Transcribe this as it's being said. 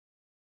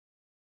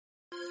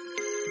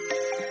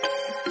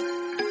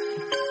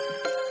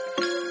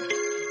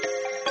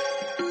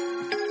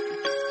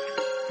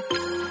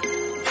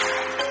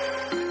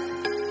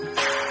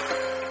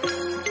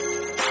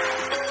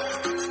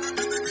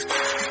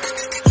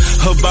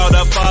about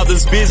our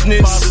Father's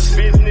business.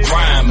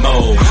 Grind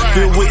mode.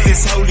 Filled with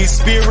this Holy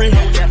Spirit.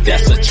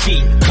 That's a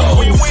cheat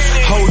code.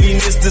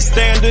 Holiness the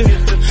standard.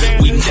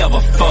 We never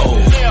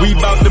fold. We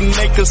about to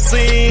make a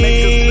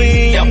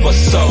scene.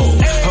 Episode.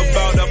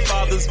 About our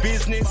Father's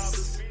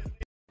business.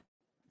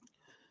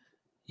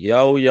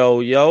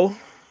 Yo.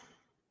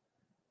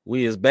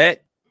 We is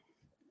back.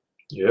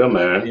 Yeah,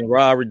 man. And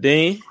Rod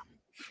Redeem.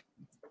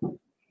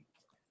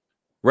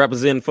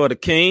 Representing for the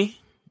King.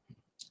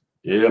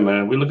 Yeah,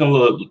 man. We looking a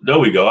little. There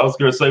we go. I was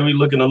gonna say we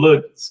looking a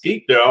little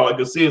skeet there. All I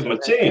can see is my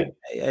chin.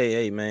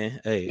 Hey,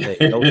 man. Hey.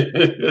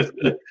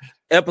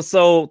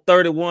 Episode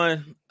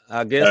 31.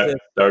 I guess that's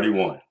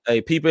 31.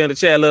 Hey, people in the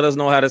chat, let us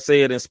know how to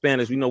say it in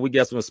Spanish. We know we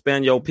got some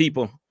Espanol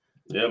people.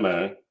 Yeah,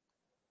 man.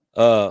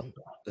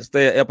 Let's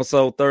stay at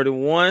episode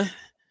 31.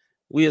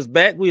 We is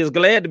back. We is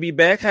glad to be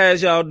back.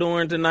 How's y'all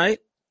doing tonight?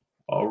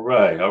 All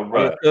right.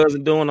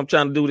 Cousin doing. I'm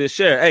trying to do this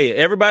share. Hey,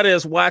 everybody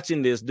that's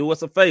watching this, do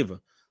us a favor.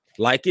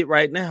 Like it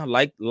right now.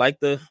 Like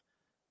the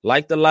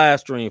live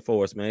stream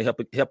for us, man.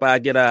 Help I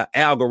get our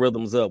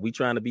algorithms up. We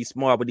trying to be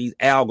smart with these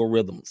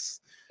algorithms.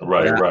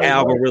 Right.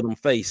 Algorithm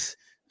face.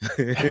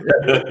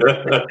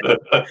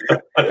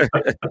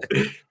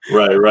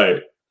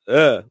 Right.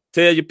 Tell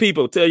your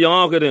people, tell your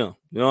uncle them.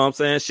 You know what I'm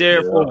saying? Share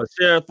it for us.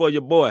 Share it for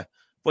your boy,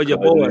 for your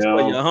boys,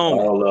 for your homie.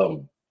 All of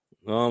them.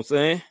 You know what I'm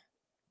saying?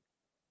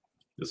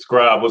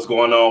 Describe what's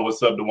going on.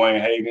 What's up, Dwayne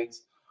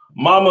Hagens?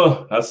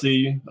 Mama, I see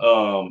you.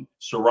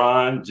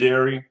 Sharon,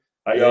 Jerry,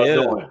 how y'all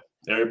doing?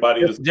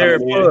 Everybody just Jerry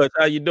Fudge,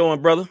 how you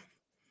doing, brother?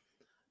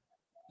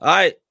 All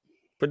right,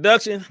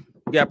 production.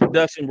 We got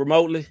production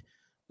remotely.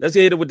 Let's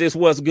hit it with this.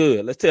 What's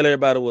good? Let's tell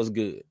everybody what's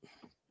good.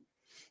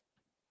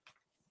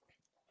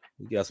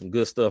 We got some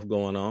good stuff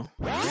going on.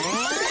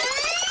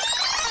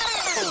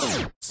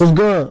 What's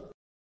good?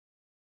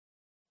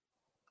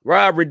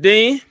 Rob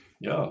Redeem.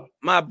 Yeah.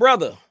 My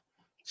brother.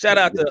 Shout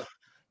out to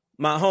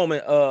my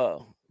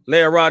homie,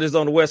 Larry Rogers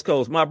on the West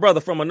Coast. My brother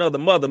from another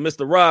mother,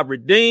 Mr. Rob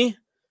Redeem.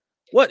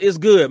 What is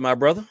good, my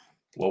brother?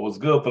 What was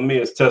good for me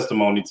is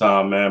testimony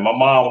time, man. My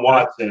mom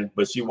watching,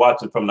 but she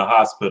watching from the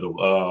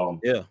hospital.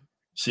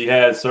 She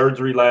had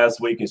surgery last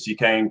week and she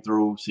came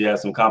through. She had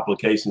some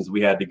complications.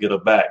 We had to get her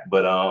back,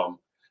 but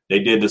they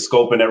did the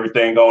scope and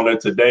everything on her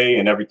today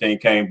and everything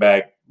came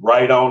back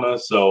right on her.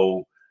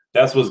 So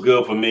that's what's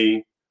good for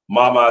me.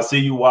 Mama, I see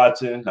you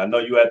watching. I know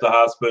you at the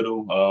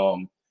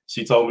hospital.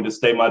 She told me to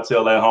stay my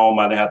tail at home.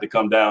 I didn't have to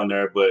come down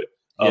there, but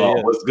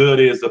what's good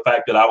is the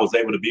fact that I was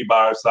able to be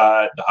by her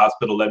side. The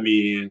hospital let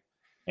me in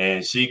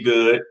and she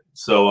good.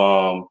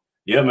 So,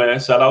 yeah, man,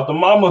 shout out to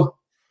Mama.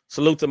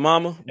 Salute to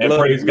Mama. And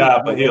praise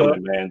God for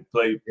healing, man.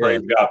 Praise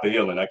God for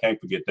healing. I can't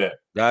forget that.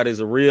 God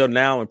is a real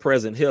now and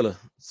present healer.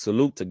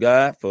 Salute to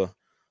God for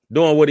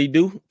doing what he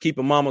do,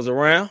 keeping mamas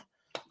around.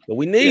 But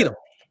we need them.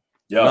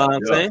 You know what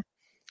I'm saying?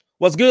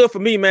 What's good for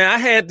me, man? I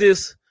had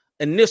this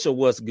initial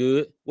what's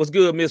good. What's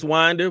good, Miss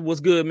Winder? What's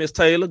good, Miss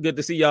Taylor? Good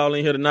to see y'all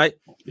in here tonight.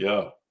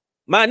 Yeah.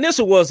 My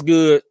initial was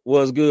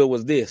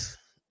this.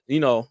 You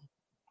know,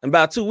 in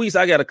about 2 weeks,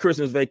 I got a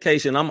Christmas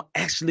vacation. I'm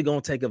actually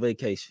going to take a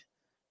vacation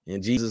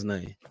in Jesus'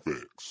 name.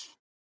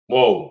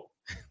 Whoa.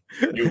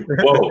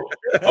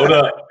 Hold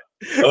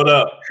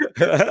up.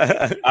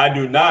 I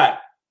do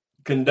not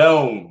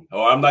condone,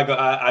 or I'm not going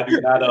to, I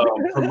do not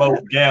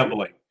promote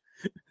gambling.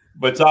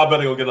 But y'all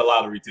better go get a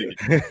lottery ticket.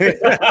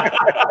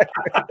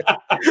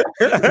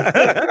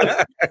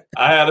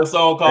 I had a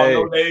song called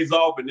No Days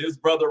Off, and this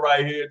brother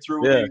right here,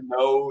 truly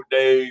No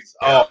Days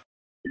Off.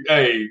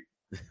 Hey,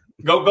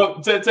 go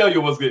tell you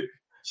what's good.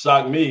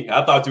 Shocked me.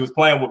 I thought you was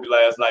playing with me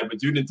last night,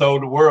 but you done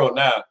told the world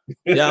now.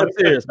 Yeah, I'm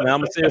serious, man. I'm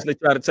gonna seriously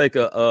try to take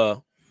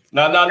a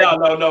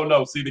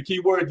No. See, the key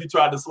word you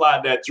tried to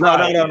slide that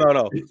try.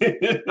 No.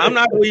 I'm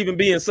not gonna even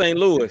be in St.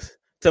 Louis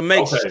to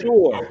make sure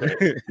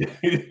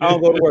I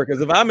don't go to work.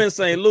 Because if I'm in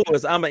St.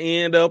 Louis, I'm gonna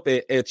end up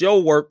at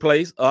your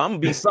workplace, or I'm gonna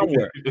be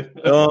somewhere. You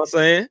know what I'm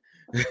saying?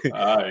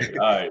 All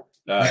right.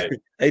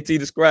 AT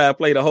Describe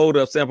played a hold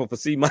up sample for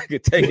C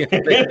Mike taking.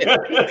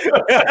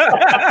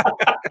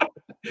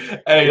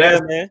 Hey,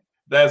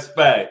 that's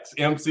facts.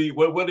 MC,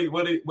 what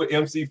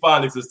MC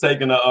Phonics is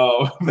taking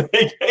a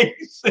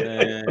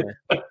vacation.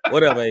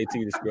 Whatever AT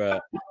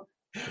Describe.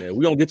 Yeah,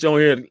 we gonna get you on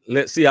here.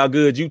 Let's see how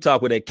good you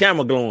talk with that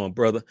camera glowing,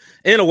 brother.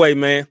 Anyway,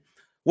 man,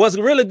 what's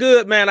really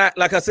good, man?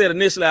 Like I said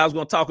initially, I was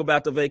gonna talk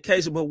about the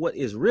vacation, but what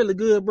is really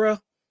good, bro?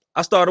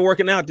 I started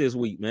working out this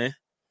week, man.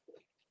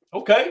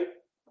 Okay.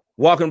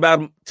 Walking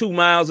about 2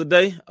 miles a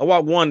day. I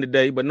walk 1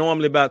 today, but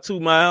normally about 2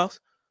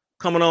 miles.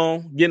 Coming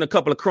on, getting a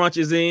couple of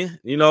crunches in,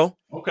 you know.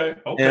 Okay.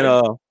 And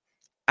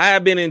I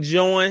have been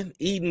enjoying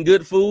eating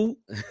good food,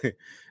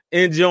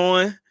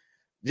 enjoying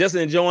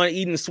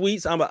eating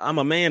sweets. I'm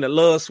a man that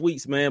loves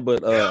sweets, man.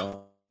 But I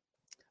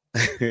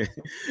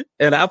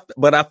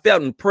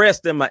felt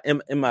impressed in my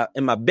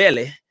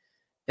belly,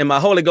 in my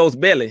Holy Ghost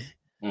belly.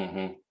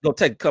 Mm-hmm. Go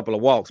take a couple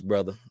of walks,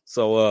 brother.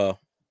 So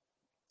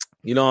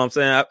you know what I'm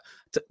saying? I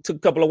took a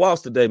couple of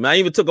walks today, man. I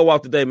even took a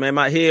walk today, man.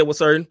 My head was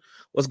hurting.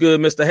 What's good,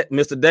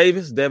 Mr.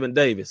 Davis? Devin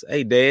Davis.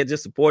 Hey, Dad,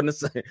 just supporting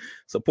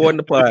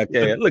the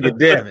podcast. Look at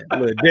Devin.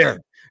 Look at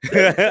Devin.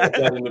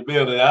 In the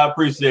building. I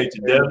appreciate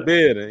you,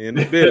 Devin. In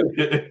the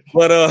building.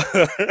 But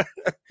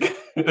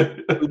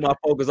threw my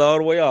focus all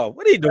the way off.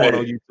 What are you doing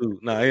on YouTube?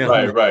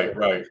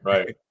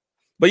 Right.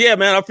 But yeah,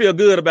 man, I feel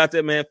good about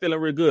that, man. Feeling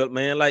real good,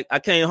 man. Like I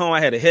came home, I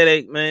had a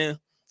headache, man.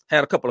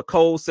 Had a couple of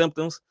cold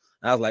symptoms.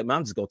 I was like, man,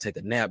 I'm just gonna take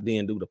a nap,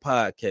 then do the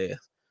podcast.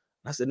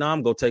 I said, no,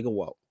 I'm gonna take a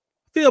walk.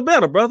 Feel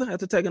better, brother,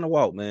 after taking a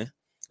walk, man.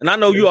 And I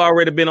know you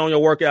already been on your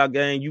workout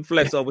game. You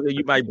flex over here,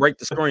 you might break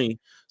the screen.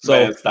 So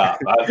man, stop.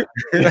 You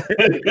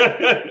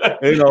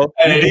know,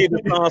 you need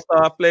to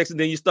start flexing,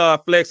 then you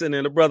start flexing,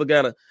 and the brother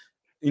gotta,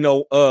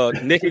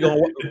 Nikki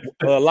gonna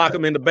lock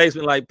him in the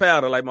basement like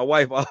powder, like my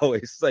wife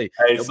always say.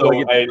 Hey,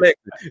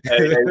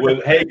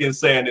 what Hagen's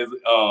saying is,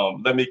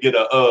 let me get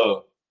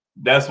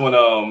that's when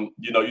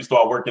you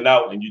start working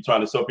out and you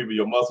trying to show people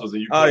your muscles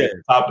and you at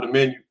the top of the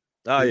menu.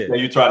 Oh yeah,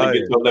 you trying to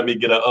get to let me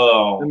get a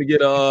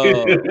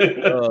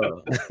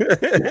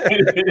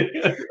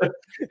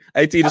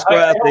AT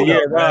described that. Yeah,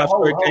 Rob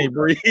straight can't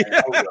breathe.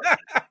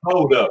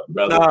 Hold up,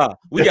 brother. Nah,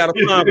 we got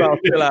a song about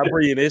Still I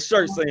Breathe. His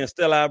shirt saying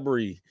Still I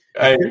Breathe.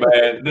 Hey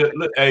man,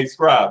 hey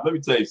Scribe, let me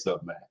tell you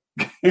something, man.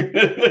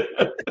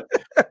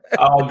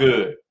 All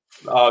good.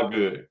 All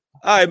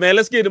right, man.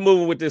 Let's get it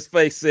moving with this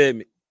fake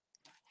segment.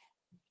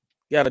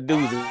 Gotta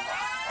do this.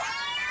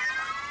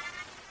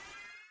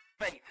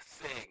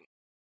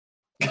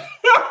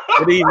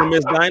 Good evening,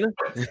 Miss Dinah.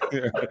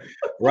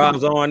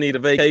 Rob's on. I need a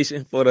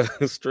vacation for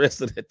the stress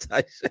of that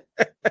tight shit.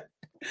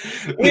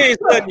 We ain't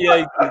studying you,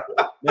 AT.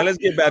 Now let's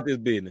get about this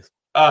business.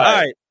 All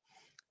right.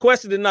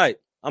 Question tonight.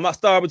 I'm gonna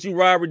start with you,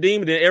 Rob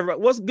Redeemer. Then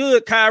everybody, what's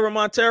good, Kyra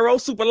Montero,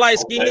 super light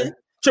skin,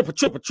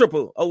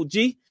 triple OG.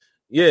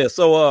 Yeah.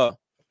 So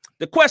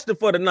the question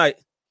for tonight,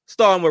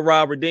 starting with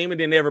Rob Redeemer,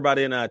 then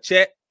everybody in our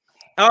chat.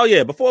 Oh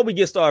yeah. Before we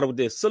get started with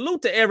this,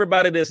 salute to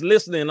everybody that's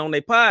listening on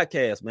their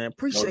podcast, man.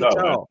 Appreciate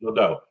y'all. No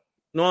doubt.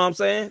 Know what I'm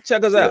saying?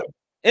 Check us out.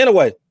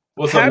 Anyway,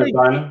 what's up,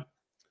 Dinah?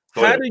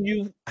 How do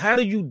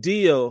you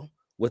deal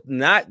with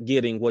not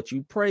getting what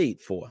you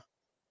prayed for?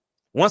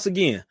 Once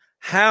again,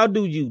 how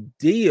do you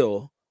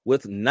deal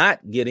with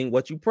not getting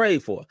what you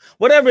prayed for?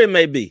 Whatever it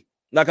may be.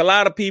 Like a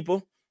lot of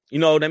people,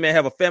 they may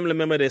have a family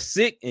member that's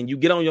sick and you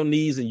get on your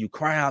knees and you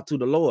cry out to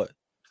the Lord.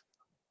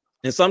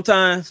 And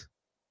sometimes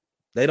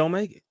they don't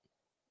make it.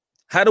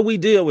 How do we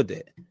deal with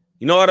that?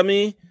 You know what I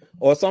mean?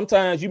 Or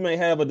sometimes you may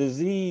have a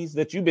disease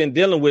that you've been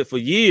dealing with for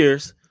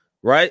years,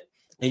 right?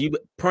 And you've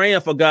been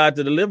praying for God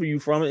to deliver you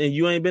from it and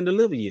you ain't been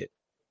delivered yet.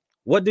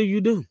 What do you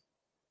do?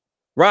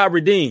 Rob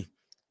Redeem,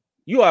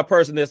 you are a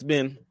person that's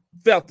been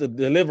felt the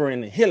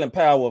delivering and healing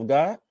power of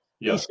God.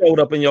 Yeah. He showed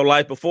up in your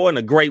life before in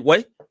a great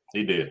way.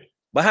 He did.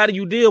 But how do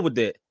you deal with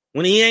that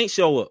when he ain't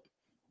show up?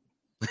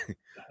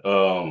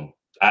 I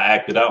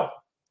acted out.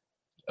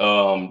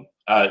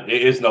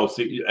 It's no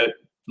secret.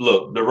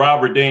 Look, the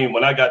Rob Redeem,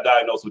 when I got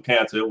diagnosed with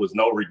cancer, it was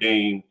no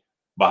Redeem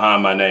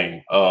behind my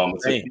name. A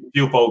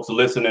few folks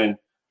listening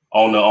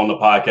on the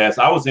podcast.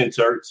 I was in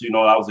church,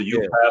 I was a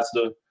youth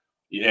pastor.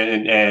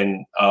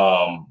 And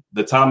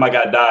the time I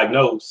got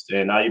diagnosed,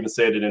 and I even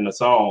said it in the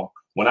song,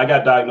 when I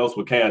got diagnosed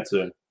with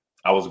cancer,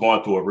 I was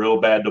going through a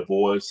real bad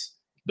divorce.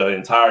 The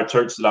entire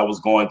church that I was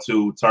going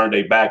to turned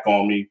their back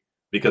on me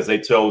because they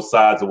chose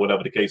sides or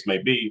whatever the case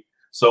may be.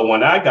 So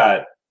when I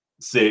got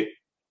sick,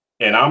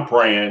 and I'm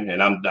praying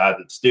and I'm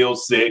still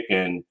sick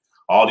and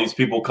all these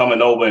people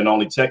coming over and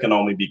only checking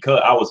on me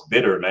because I was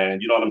bitter, man.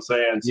 You know what I'm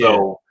saying?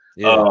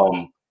 Yeah.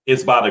 So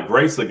it's by the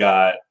grace of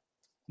God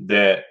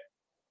that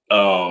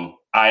I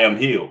am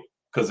healed,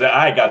 because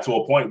I got to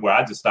a point where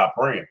I just stopped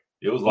praying.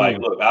 It was like,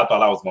 look, I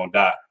thought I was going to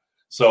die.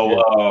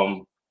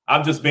 So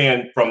I'm just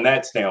being from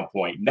that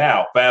standpoint.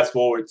 Now, fast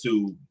forward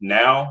to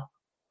now,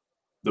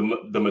 the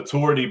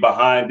maturity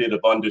behind it of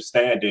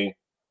understanding,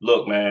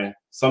 look, man,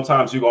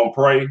 sometimes you're going to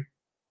pray,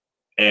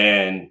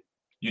 and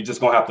you're just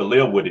going to have to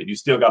live with it. You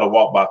still got to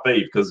walk by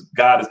faith, because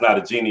God is not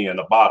a genie in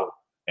a bottle.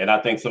 And I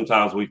think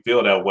sometimes we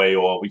feel that way,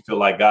 or we feel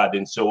like God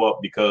didn't show up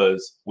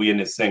because we in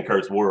this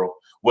sin-cursed world.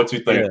 What you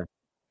think?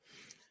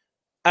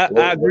 Yeah.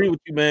 I agree with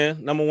you,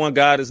 man. Number one,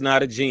 God is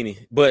not a genie.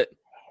 But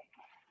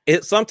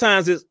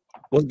sometimes it's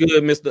what's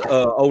good, Mr.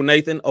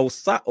 Nathan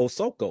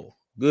Osoko.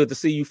 Good to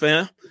see you,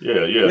 fam.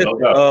 Yeah, no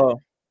doubt.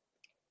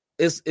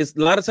 It's a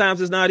lot of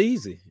times it's not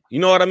easy. You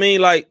know what I mean?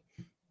 Like,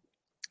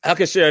 I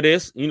can share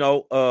this.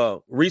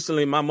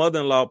 Recently my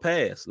mother-in-law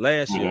passed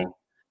last year,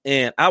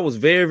 and I was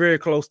very, very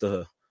close to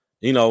her.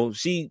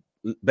 She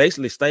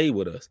basically stayed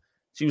with us.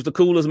 She was the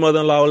coolest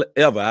mother-in-law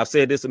ever. I've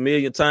said this a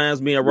million times.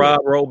 Me and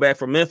Rob rode back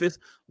from Memphis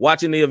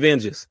watching the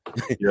Avengers.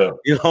 Yeah.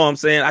 You know what I'm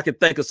saying? I can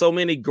think of so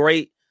many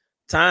great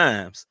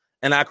times,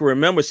 and I can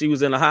remember she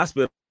was in the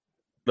hospital.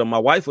 My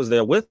wife was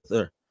there with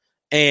her,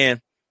 and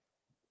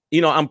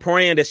I'm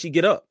praying that she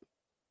get up.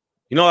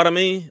 You know what I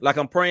mean? Like,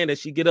 I'm praying that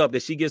she get up,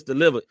 that she gets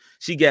delivered,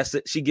 she gets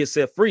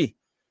set free.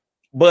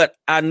 But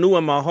I knew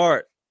in my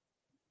heart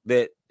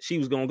that she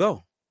was gonna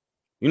go.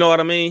 You know what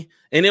I mean?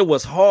 And it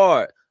was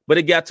hard, but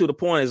it got to the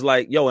point. It's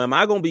like, yo, am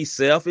I gonna be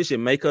selfish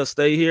and make her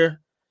stay here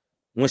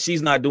when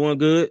she's not doing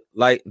good.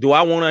 Like, do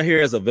I want her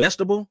here as a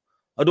vegetable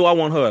or do I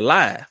want her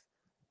alive?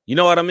 You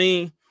know what I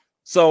mean?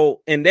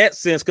 So in that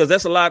sense, because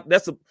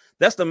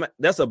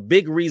that's a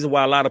big reason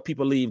why a lot of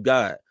people leave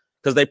God,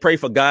 because they pray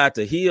for God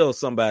to heal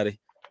somebody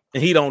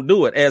and he don't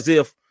do it, as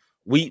if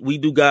we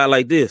do God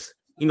like this,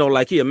 you know,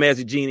 like he a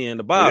magic genie in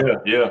the Bible.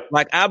 Yeah.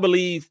 Like I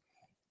believe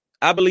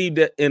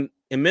that in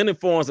many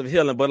forms of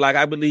healing, but like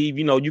I believe,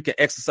 you know, you can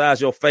exercise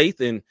your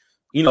faith and,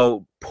 you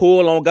know,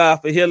 pull on God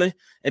for healing.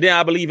 And then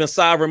I believe in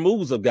sovereign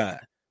moves of God.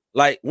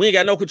 Like we ain't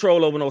got no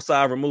control over no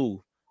sovereign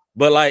move,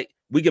 but like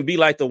we can be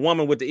like the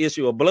woman with the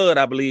issue of blood,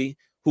 I believe,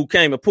 who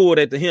came and pulled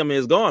at the hem of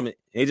his garment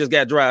and it just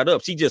got dried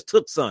up. She just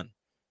took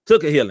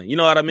a healing. You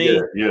know what I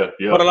mean? Yeah.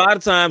 But a lot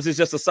of times it's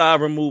just a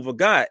sovereign move of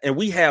God and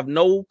we have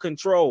no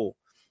control.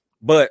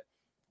 But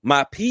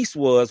my peace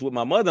was with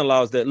my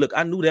mother-in-law is that, look,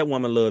 I knew that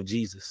woman loved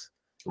Jesus.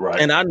 Right.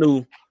 And I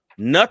knew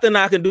nothing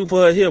I could do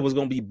for her here was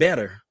going to be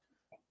better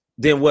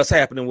than what's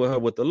happening with her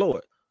with the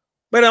Lord.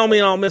 But it don't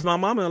mean I don't miss my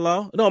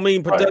mama-in-law. It don't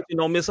mean protection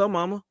don't miss her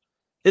mama.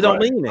 It don't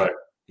mean that. Right.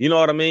 You know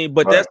what I mean?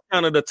 But that's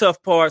kind of the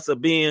tough parts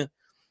of being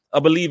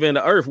a believer in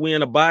the earth. We're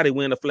in a body,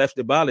 we're in a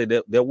fleshly body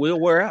that will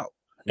wear out.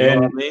 You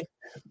know what I mean?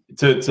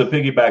 To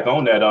piggyback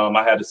on that,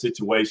 I had a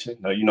situation.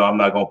 You know, I'm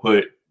not going to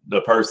put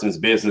the person's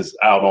business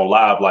out on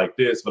live like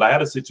this, but I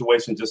had a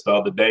situation just the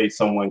other day.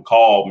 Someone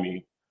called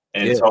me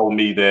and told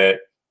me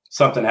that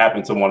something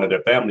happened to one of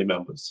their family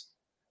members.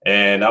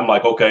 And I'm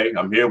like, okay,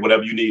 I'm here.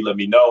 Whatever you need, let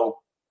me know.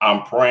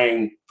 I'm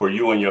praying for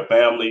you and your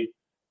family.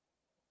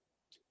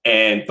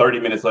 And 30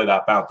 minutes later,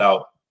 I found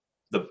out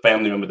the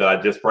family member that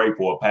I just prayed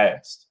for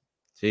passed.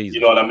 Jesus.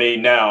 You know what I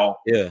mean? Now,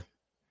 yeah.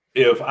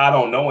 If I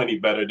don't know any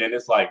better, then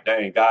it's like,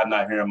 dang, God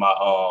not hearing my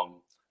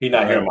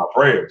hearing my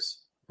prayers.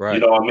 Right. You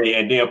know what I mean?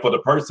 And then for the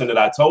person that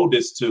I told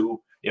this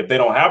to, if they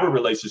don't have a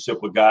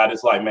relationship with God,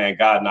 it's like, man,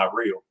 God not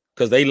real.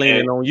 Because they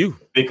leaning on you.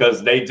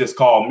 Because they just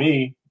call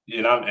me,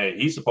 you know, and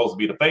he's supposed to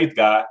be the faith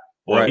guy,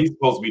 or he's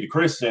supposed to be the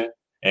Christian,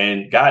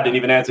 and God didn't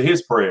even answer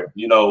his prayer,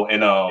 you know.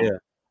 And a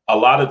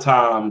lot of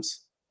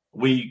times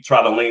we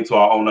try to lean to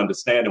our own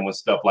understanding when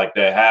stuff like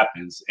that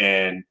happens.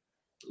 And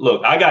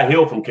look, I got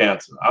healed from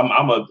cancer.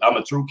 I'm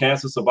a true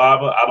cancer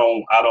survivor. I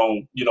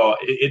don't, you know,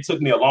 it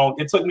took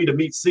me to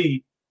meet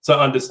C to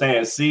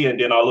understand C, and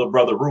then our little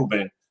brother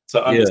Ruben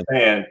to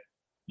understand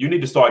you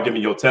need to start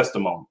giving your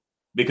testimony,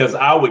 because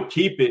I would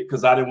keep it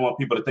because I didn't want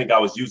people to think I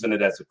was using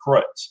it as a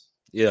crutch.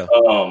 Yeah.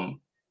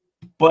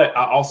 But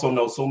I also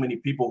know so many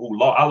people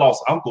who I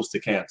lost uncles to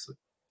cancer.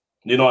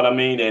 You know what I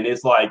mean? And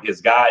it's like,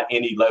 is God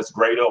any less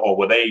greater, or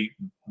were they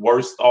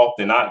worse off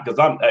than I? Because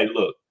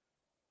look,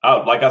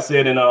 like I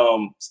said in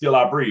Still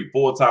I Breathe,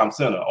 full-time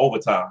center,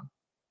 overtime.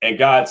 And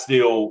God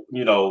still,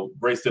 you know,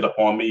 graced it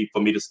upon me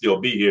for me to still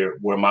be here,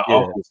 where my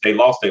uncles, they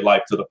lost their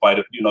life to the fight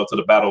of, you know, to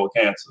the battle of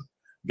cancer.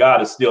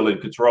 God is still in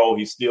control.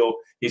 He's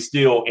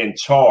still in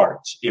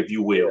charge, if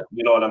you will.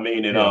 You know what I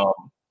mean? And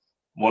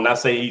when I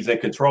say he's in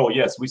control,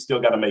 yes, we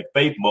still got to make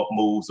faith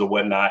moves or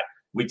whatnot.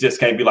 We just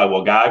can't be like,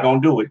 well, God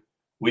gonna do it.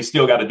 We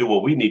still got to do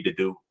what we need to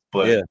do.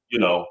 But, you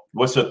know,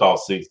 what's your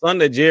thoughts, C? Something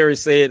that Jerry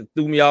said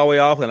threw me all the way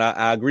off, and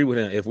I agree with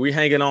him. If we're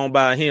hanging on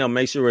by him,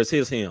 make sure it's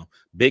him.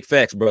 Big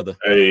facts, brother.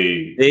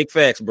 Hey. Big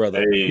facts,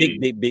 brother. Hey.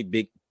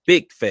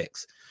 Big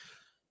facts.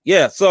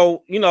 Yeah,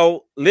 so, you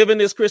know, living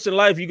this Christian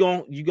life, you're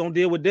gonna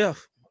deal with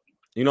death.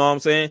 You know what I'm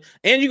saying?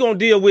 And you're going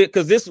to deal with,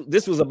 because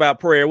this was about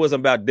prayer. It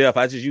wasn't about death.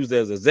 I just used it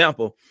as an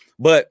example.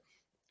 But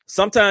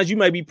sometimes you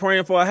may be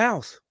praying for a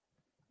house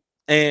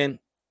and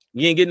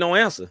you ain't getting no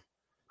answer.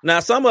 Now,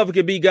 some of it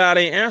could be God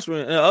ain't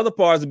answering, and other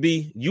parts would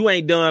be you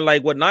ain't done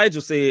like what Nigel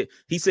said.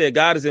 He said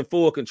God is in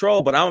full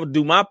control, but I'm going to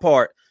do my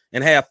part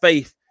and have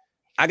faith.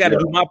 I got to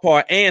do my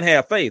part and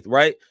have faith,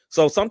 right?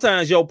 So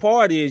sometimes your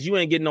part is you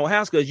ain't getting no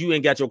house because you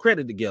ain't got your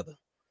credit together.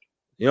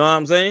 You know what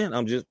I'm saying?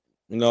 I'm just,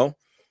 you know,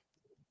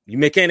 you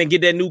can't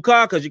get that new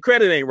car because your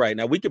credit ain't right.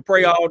 Now, we can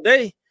pray all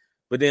day,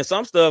 but then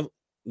some stuff,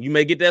 you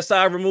may get that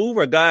side removed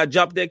or God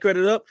jump that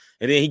credit up,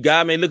 and then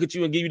God may look at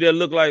you and give you that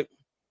look like,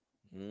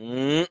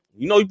 you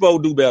know, you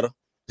both do better.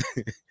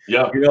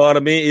 Yeah. You know what I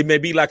mean? It may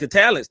be like the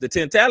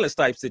 10 talents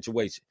type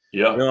situation.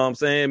 Yeah. You know what I'm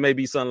saying? It may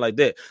be something like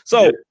that.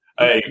 So,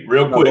 hey,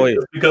 real quick,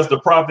 just because the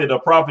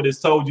prophet has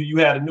told you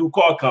had a new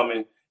car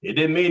coming, it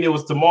didn't mean it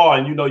was tomorrow,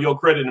 and you know your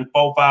credit in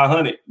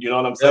 400-500. You know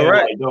what I'm saying? All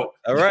right. Like, don't.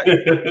 All right.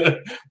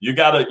 you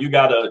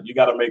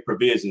gotta make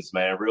provisions,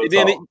 man. Real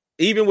talk. Then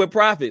even with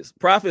prophets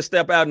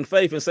step out in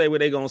faith and say what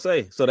they're gonna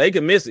say, so they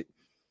can miss it.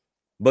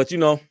 But you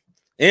know,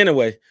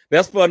 anyway,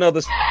 that's for another.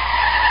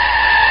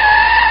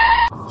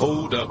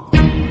 Hold up.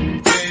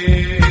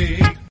 Hey.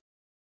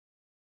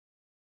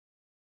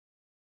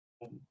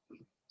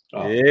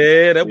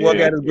 Yeah, that boy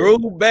got his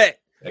groove back.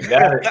 I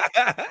got it.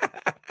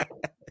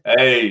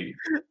 Hey,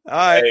 all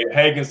right. Hey,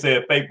 Hagen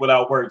said faith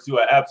without works. You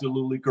are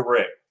absolutely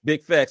correct.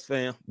 Big facts,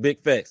 fam. Big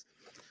facts.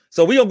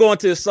 So we're going to go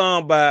into a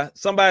song by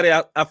somebody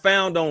I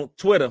found on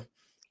Twitter.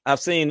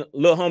 I've seen a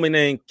little homie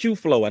named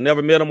Q-Flow. I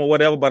never met him or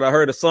whatever, but I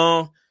heard a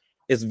song.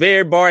 It's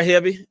very bar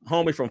heavy.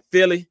 Homie from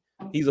Philly.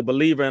 He's a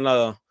believer in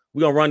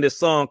we're going to run this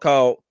song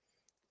called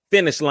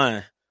Finish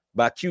Line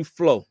by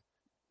Q-Flow.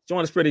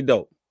 Joint is pretty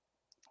dope.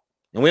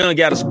 And we only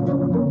got a.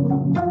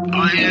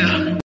 Oh,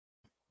 yeah.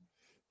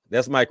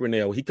 That's Mike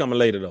Renell. He coming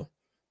later, though.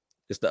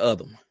 It's the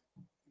other one.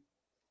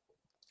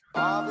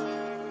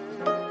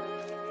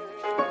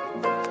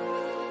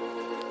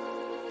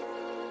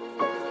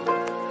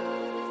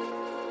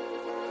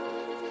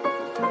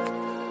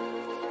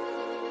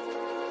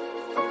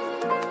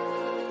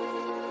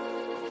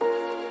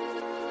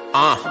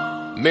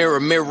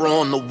 Mirror, mirror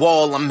on the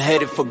wall, I'm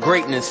headed for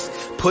greatness.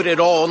 Put it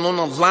all on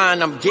the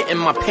line, I'm getting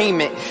my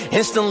payment.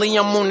 Instantly,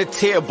 I'm on the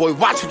tear, boy,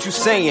 watch what you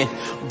saying.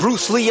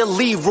 Bruce Lee or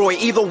Leroy,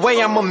 either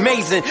way, I'm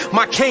amazing.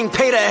 My king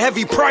paid a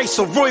heavy price,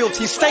 a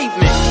royalty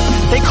statement.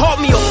 They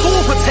called me a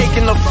fool for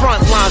taking the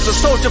front lines. A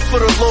soldier for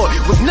the Lord,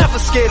 was never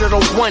scared of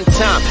the one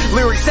time.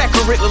 Lyrics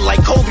accurate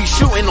like Kobe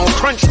shooting on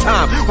crunch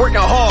time.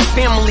 Working hard,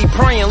 family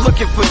praying,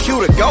 looking for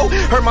you to go.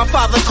 Heard my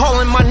father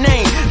calling my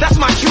name, that's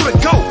my cue to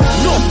go.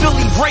 North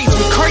Philly raised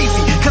me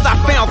crazy, cause I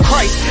found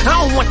Christ. I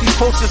don't want these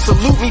folks to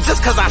salute me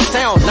just cause I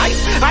sound nice.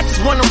 I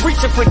just want them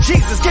reaching for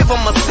Jesus, give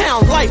them a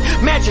sound life.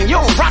 Imagine you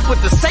don't rock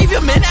with the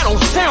Savior, man, that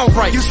don't sound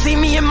right. You see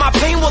me in my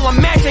pain, well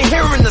imagine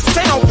hearing the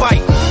sound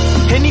bite.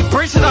 Any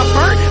bridge that I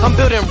burnt, I'm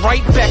building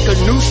right back, a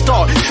new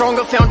start.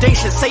 Stronger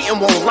foundation, Satan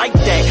won't like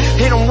that.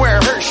 Hit him where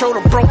it hurt, show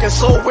the broken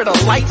soul where the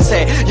light's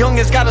at.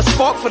 Youngest got a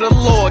spark for the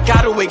Lord,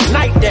 gotta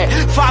ignite that.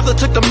 Father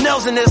took them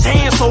nails in his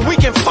hands so we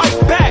can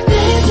fight back.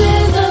 This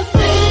is the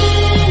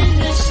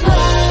finish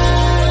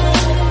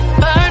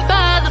line. Burned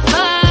by the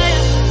fire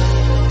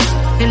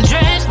and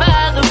drenched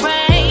by the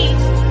rain.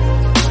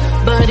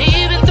 But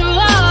even through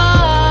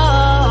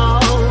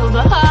all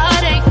the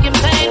heartache and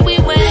pain, we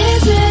win.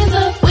 This is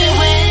the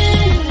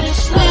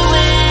finish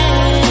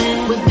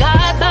line. With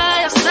God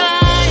by our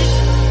side,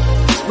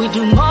 we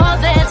do more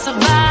than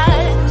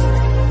survive.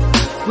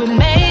 We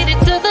made it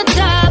to the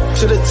top.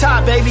 To the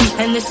top, baby.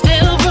 And there's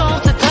still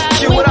room to climb.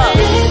 Chew it up.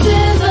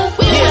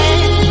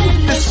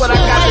 This is what I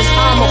got this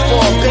armor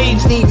for.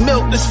 Babes need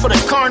milk, this for the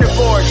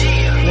carnivores.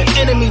 The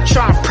enemy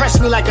try to press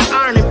me like an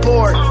ironing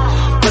board.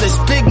 But as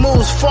big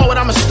moves forward,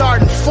 I'm a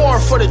starting four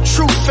for the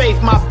true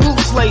faith. My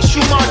boots lace,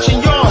 you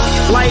marching yours.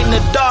 Light in the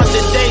dark,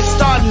 the day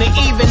starting the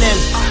evening.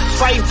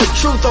 Fighting for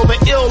truth over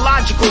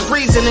illogical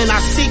reasoning. I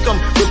seek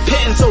them,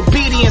 repentance,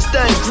 obedience,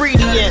 the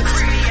ingredients.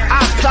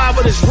 I apply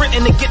what is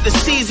written to get the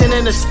season.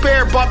 And the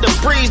spirit brought the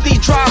breeze. These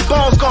dry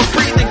bones gon'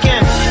 breathe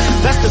again.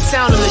 That's the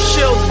sound of the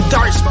shield the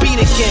darts beat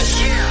against.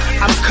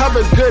 I'm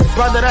covered good,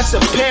 brother, that's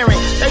apparent.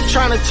 They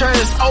trying to turn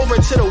us over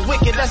to the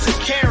wicked, that's a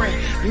Karen.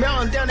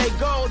 Melting down their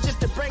gold just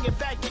to bring it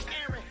back to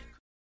Aaron.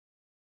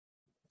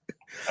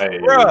 Hey.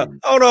 Bruh,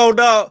 hold on,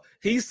 dog.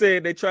 He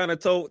said they trying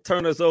to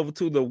turn us over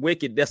to the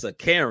wicked. That's a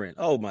Karen.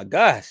 Oh my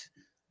gosh.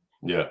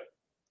 Yeah.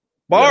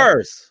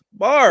 Bars,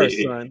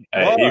 son.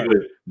 Hey,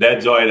 Bars.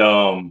 That joint,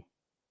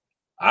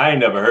 I ain't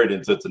never heard it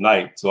until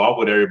tonight, so I'm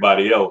with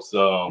everybody else.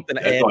 I'm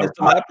gonna add this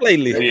to my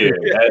playlist. Yeah,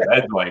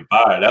 that joint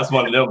fire. That's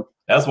one of them.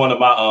 That's one of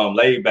my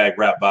laid back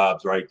rap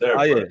vibes right there.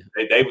 Oh, yeah.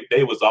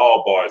 They was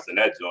all bars in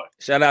that joint.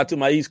 Shout out to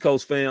my East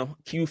Coast fam,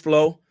 Q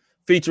Flow,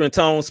 featuring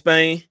Tone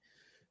Spain,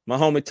 my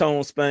homie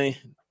Tone Spain.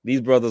 These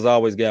brothers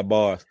always got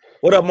bars.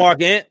 What up,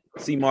 Mark Ant?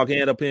 See Mark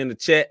Ant up here in the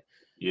chat.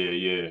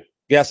 Yeah.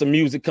 Got some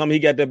music coming. He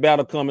got that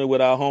battle coming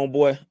with our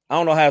homeboy. I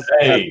don't know how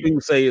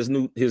to say his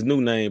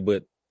new name,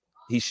 but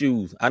he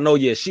Shoes. I know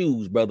you're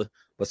Shoes, brother.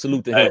 But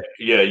salute to him.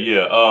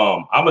 Yeah.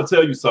 I'm gonna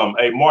tell you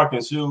something. Hey, Mark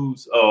and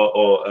Shoes.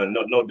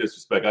 No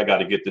disrespect. I got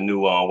to get the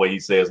new way he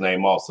says his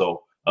name.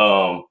 Also,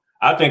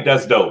 I think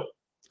that's dope.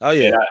 Oh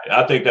yeah,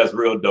 I think that's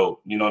real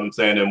dope. You know what I'm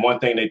saying? And one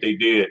thing that they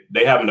did,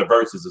 they having the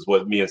verses is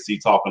what me and C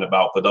talking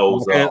about for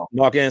those.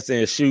 Mark and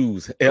saying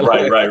Shoes.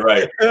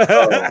 Right.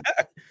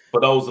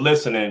 For those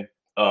listening,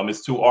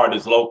 it's two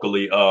artists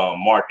locally,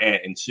 Mark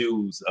Ant and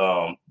Shoes.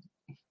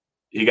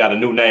 He got a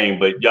new name,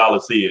 but y'all will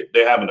see it.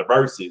 They're having the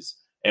verses.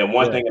 And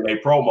one thing in their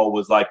promo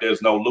was like,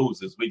 "There's no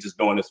losers. We just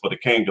doing this for the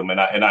kingdom." And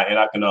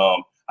I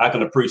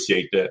can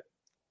appreciate that.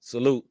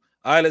 Salute.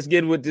 All right, let's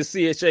get with this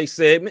CHA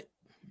segment.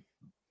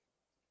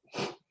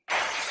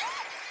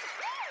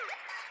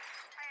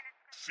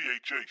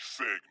 CHA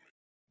segment.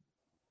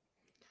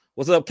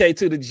 What's up, K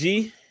to the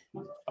G?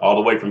 All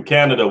the way from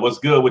Canada. What's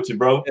good with you,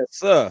 bro? Yes,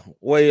 sir.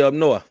 Way up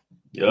north.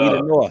 Yeah. We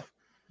the north.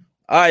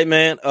 All right,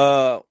 man.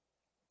 All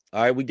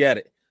right, we got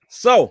it.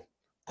 So,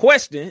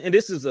 question, and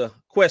this is a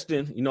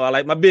question, I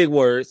like my big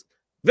words,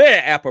 very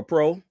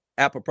apropos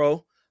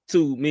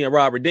to me and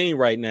Robert Dean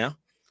right now.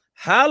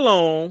 How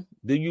long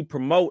do you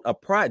promote a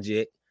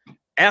project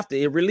after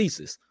it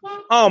releases?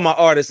 All my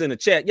artists in the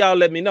chat, y'all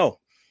let me know.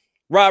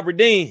 Robert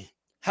Dean,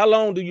 how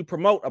long do you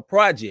promote a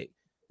project?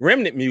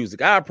 Remnant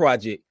Music, our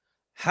project.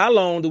 How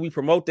long do we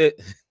promote that?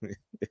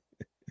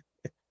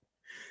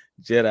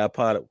 Jedi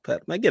Potter,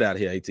 man, get out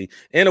of here, AT.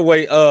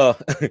 Anyway,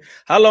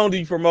 how long do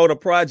you promote a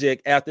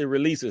project after it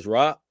releases,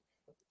 Rob?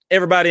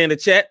 Everybody in the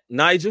chat,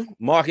 Nigel,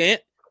 Mark Ant,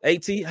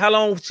 AT, how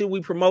long should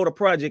we promote a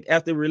project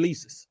after it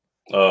releases?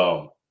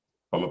 From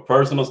a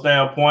personal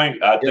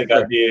standpoint, I think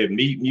I did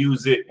Meat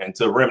Music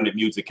until Remnant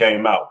Music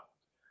came out.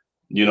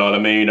 You know what I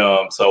mean?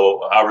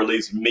 So I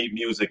released Meat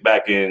Music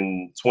back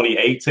in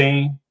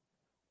 2018.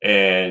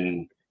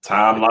 and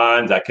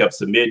timelines. I kept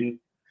submitting.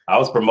 I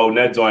was promoting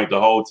that joint the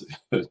whole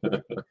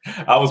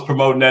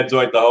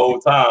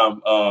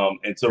time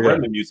until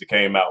Remnant Music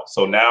came out.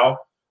 So now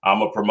I'm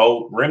gonna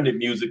promote Remnant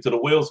Music till the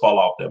wheels fall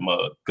off that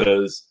mug,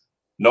 because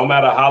no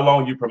matter how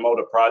long you promote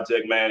a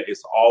project, man,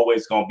 it's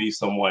always gonna be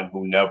someone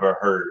who never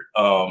heard.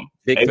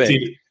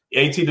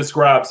 AT the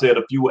Scribe said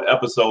a few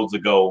episodes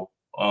ago,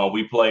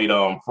 we played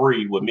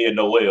Free with me and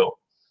Noel,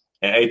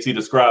 and AT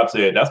the Scribe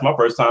said, that's my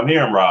first time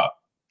hearing Rob.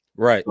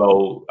 Right.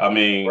 So I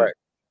mean,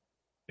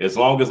 as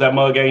long as that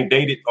mug ain't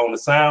dated on the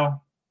sound,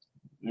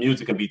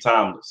 music can be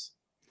timeless.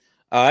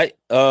 All right.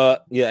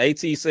 AT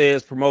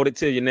says promote it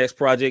till your next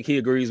project. He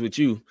agrees with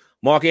you.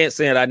 Mark Ant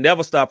saying, I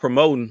never stop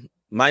promoting.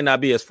 Might not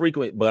be as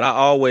frequent, but I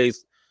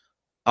always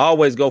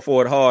go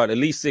for it hard, at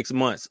least 6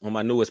 months on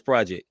my newest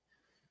project.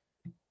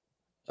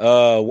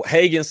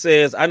 Hagen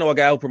says, I know a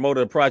guy who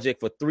promoted a project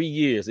for 3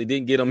 years. It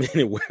didn't get him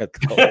anywhere,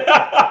 though.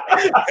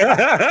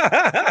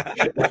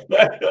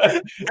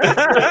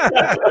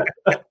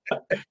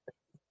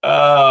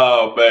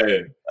 Oh,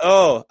 man.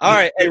 Oh, all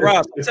right. Hey,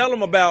 Rob, tell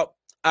them about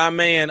our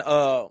man,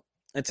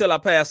 Until I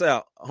Pass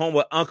Out, home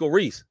with Uncle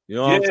Reese. You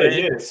know what I'm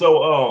saying? Yeah.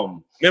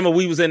 So, remember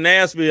we was in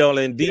Nashville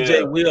and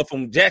DJ Will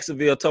from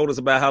Jacksonville told us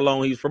about how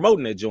long he was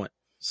promoting that joint.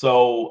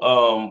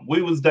 So,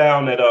 we was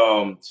down at,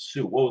 what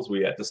was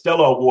we at? The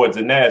Stella Awards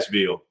in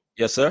Nashville.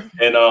 Yes, sir.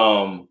 And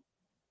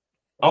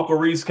Uncle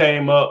Reese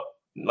came up.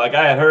 Like,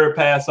 I had heard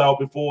Pass Out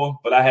before,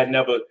 but I had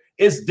never.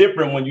 It's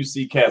different when you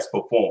see cats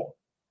perform.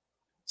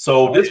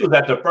 So this was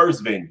at the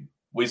first venue.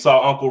 We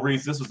saw Uncle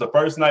Reese. This was the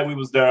first night we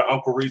was there.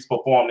 Uncle Reese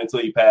performed until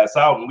he passed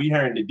out. And we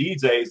hearing the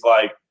DJs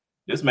like,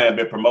 this man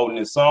been promoting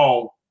his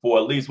song for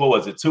at least,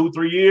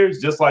 2-3 years?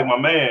 Just like my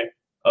man,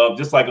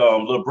 just like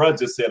Lil Bruh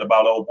just said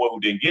about old boy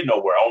who didn't get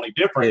nowhere. Only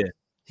different. Yeah,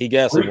 he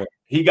got somewhere.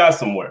 He got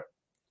somewhere.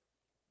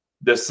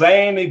 The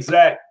same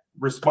exact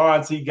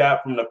response he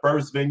got from the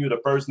first venue,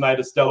 the first night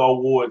of Stella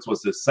Awards,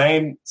 was the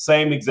same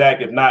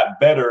exact, if not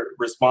better,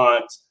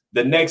 response.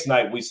 The next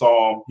night we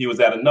saw him, he was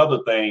at another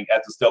thing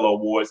at the Stella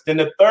Awards. Then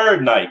the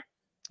third night,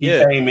 he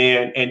came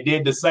in and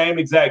did the same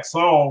exact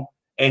song.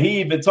 And he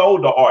even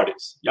told the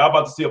artist, y'all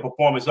about to see a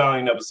performance y'all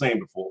ain't never seen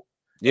before.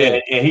 Yeah.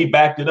 And he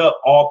backed it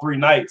up all 3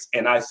 nights.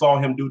 And I saw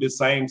him do the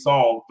same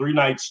song 3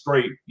 nights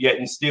straight, yet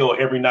and still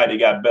every night it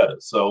got better.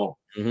 So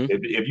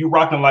if you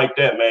rocking like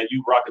that, man,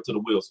 you rock it till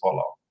the wheels fall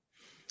off.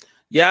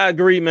 Yeah, I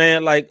agree,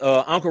 man. Like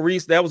Uncle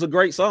Reese, that was a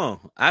great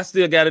song. I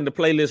still got in the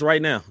playlist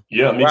right now.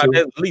 Yeah, me too.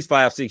 At least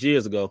 5-6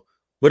 years ago.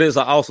 But it's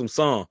an awesome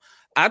song.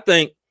 I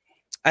think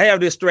I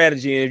have this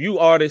strategy, and if you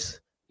artists,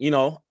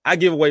 I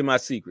give away my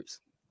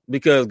secrets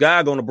because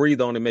God gonna breathe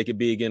on it and make it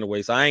big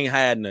anyway. So I ain't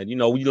hiding nothing.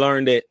 We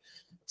learned that,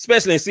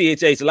 especially in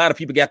CHH, a lot of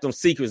people got them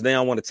secrets they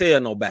don't want to tell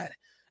nobody.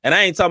 And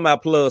I ain't talking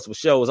about plugs for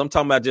shows. I'm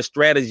talking about just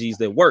strategies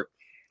that work.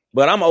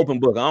 But I'm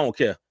open book. I don't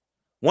care.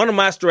 One of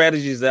my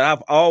strategies that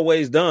I've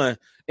always done,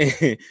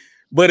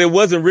 but it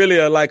wasn't really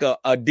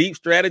a deep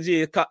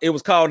strategy. It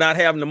was called not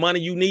having the money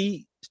you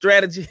need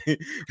strategy.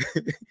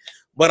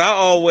 But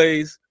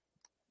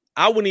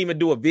I wouldn't even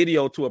do a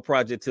video to a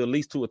project till at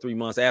least 2 or 3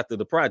 months after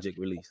the project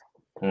release.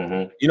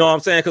 Mm-hmm. You know what I'm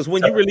saying? Because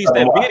when you release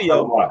that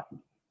video,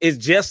 it's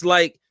just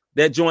like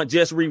that joint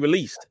just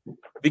re-released.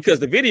 Because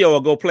the video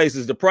will go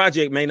places the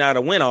project may not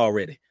have went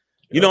already.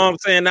 You know what I'm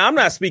saying? Now, I'm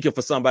not speaking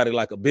for somebody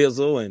like a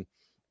Bizzle and,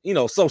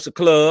 Social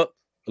Club,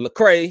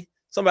 Lecrae,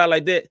 somebody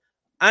like that.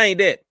 I ain't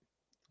that.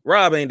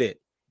 Rob ain't that.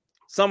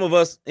 Some of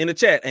us in the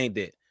chat ain't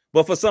that.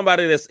 But for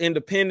somebody that's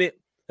independent,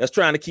 that's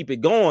trying to keep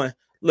it going,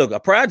 look, a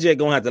project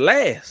gonna have to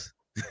last.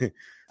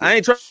 I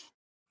ain't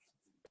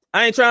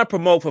trying to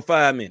promote for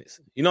 5 minutes.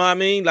 You know what I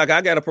mean? Like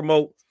I gotta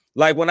promote.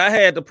 Like when I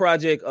had the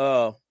project,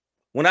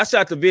 when I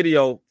shot the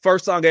video,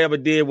 first song I ever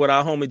did with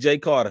our homie Jay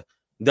Carter,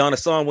 done a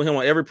song with him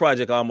on every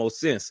project almost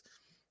since.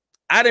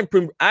 I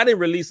didn't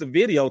release a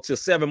video till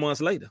 7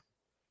 months later.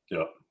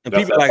 Yeah. And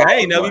people like, I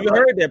ain't never even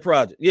heard that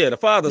project. Yeah, the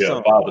Father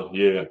song. Father,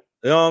 yeah. You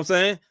know what I'm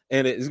saying?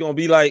 And it's gonna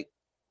be like,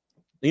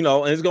 and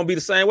it's gonna be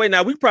the same way.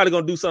 Now we probably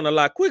gonna do something a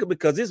lot quicker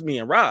because it's me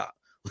and Rob.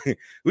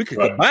 We could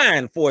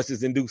combine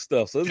forces and do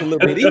stuff, so it's a little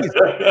bit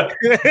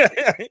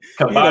easier.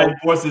 Combine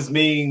forces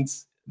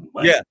means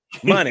money.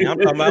 Money. I'm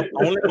talking about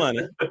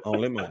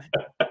only money.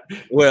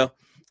 Well,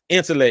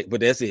 intellect,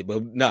 but that's it.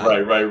 But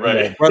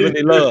right.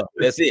 Brotherly love,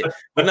 that's it.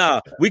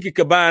 But we could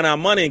combine our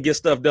money and get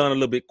stuff done a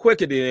little bit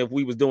quicker than if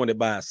we was doing it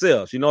by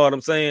ourselves. You know what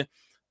I'm saying?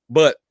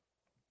 But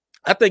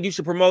I think you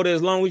should promote it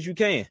as long as you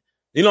can.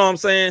 You know what I'm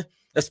saying?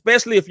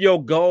 Especially if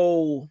your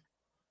goal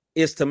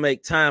is to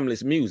make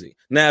timeless music.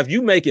 Now, if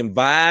you making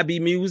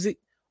vibey music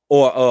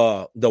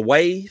or the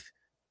wave,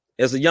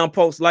 as the young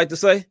folks like to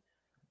say,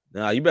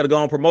 you better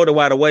go and promote it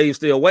while the wave's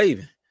still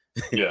waving.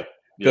 Yeah.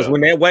 Because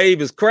when that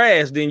wave is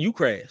crashed, then you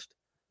crashed.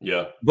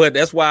 Yeah. But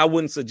that's why I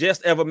wouldn't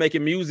suggest ever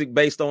making music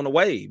based on the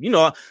wave.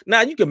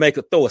 Now you can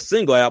throw a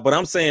single out, but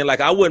I'm saying like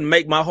I wouldn't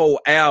make my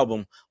whole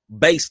album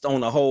based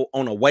on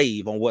a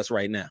wave on what's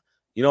right now.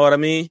 You know what I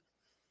mean?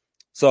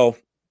 So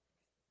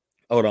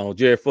hold on,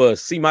 Jared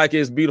Fuzz. See, Mike,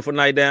 it's a beautiful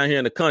night down here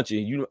in the country.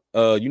 You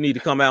need to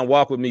come out and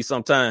walk with me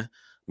sometime.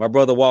 My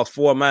brother walks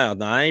 4 miles.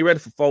 Now I ain't ready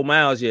for 4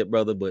 miles yet,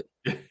 brother, but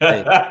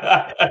hey,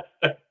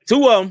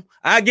 2 of them.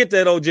 I get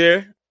that,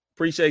 Jerry.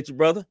 Appreciate you,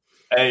 brother.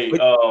 Hey,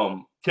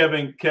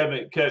 Kevin, K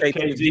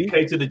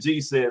to the G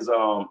says,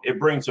 it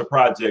brings your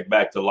project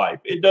back to life.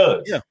 It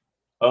does. Yeah.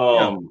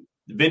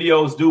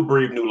 Videos do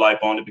breathe new life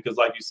on it because,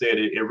 like you said,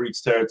 it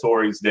reached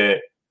territories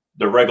that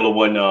the regular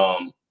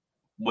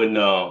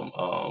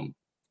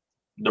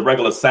the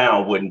regular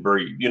sound wouldn't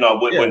breathe.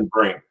 Wouldn't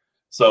bring.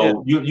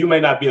 So you may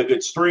not be a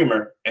good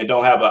streamer and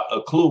don't have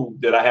a clue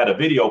that I had a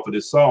video for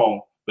this song,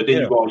 but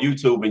then you go on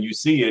YouTube and you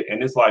see it,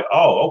 and it's like,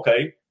 oh,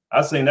 okay,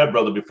 I've seen that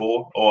brother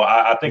before, or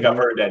I think I've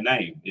heard that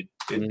name.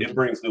 It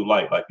brings new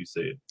life, like you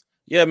said.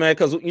 Yeah, man,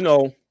 because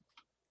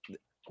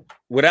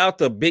without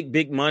the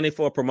big money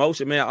for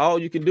promotion, man, all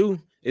you can do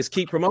is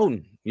keep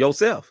promoting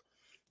yourself.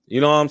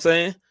 You know what I'm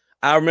saying?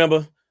 I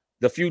remember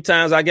the few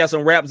times I got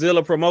some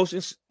Rapzilla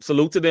promotions.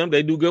 Salute to them,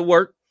 they do good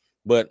work,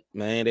 but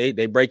man,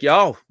 they break you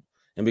off.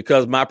 And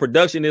because my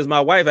production is my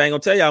wife, I ain't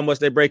gonna tell you how much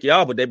they break you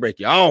off, but they break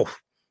you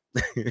off.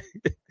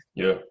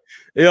 Yeah.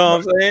 You know what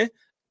I'm saying?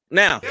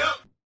 Now,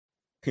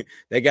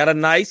 they got a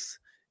nice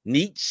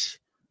niche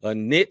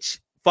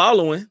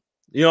following,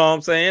 you know what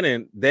I'm saying?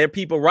 And their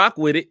people rock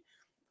with it.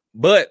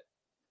 But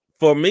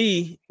for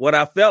me, what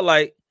I felt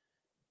like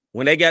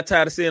when they got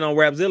tired of sitting on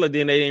Rapzilla,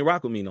 then they ain't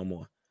rock with me no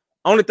more.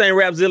 Only thing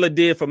Rapzilla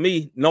did for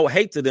me, no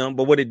hate to them,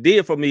 but what it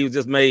did for me was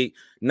just made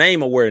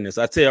name awareness.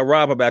 I tell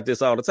Rob about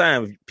this all the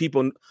time. If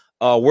people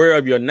are aware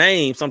of your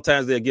name,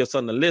 sometimes they'll give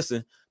something to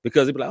listen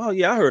because they'll be like, oh,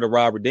 yeah, I heard of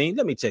Robert Dean.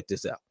 Let me check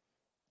this out.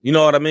 You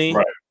know what I mean?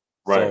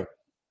 Right. So,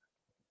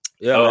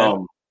 yeah,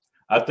 man.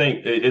 I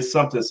think it's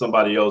something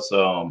somebody else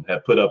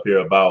had put up here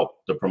about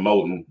the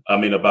promoting. I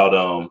mean, about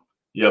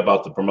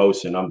the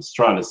promotion. I'm just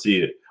trying to see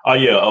it. Oh,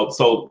 yeah.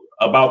 So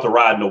about the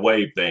riding the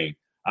wave thing.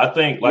 I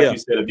think, like you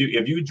said,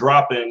 if you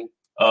dropping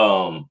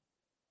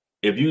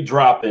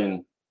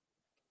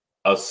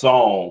a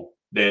song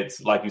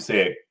that's, like you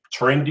said,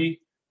 trendy,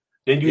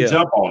 then you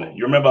jump on it.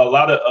 You remember a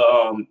lot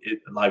of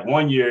like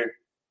one year,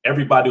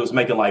 everybody was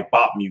making like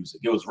bop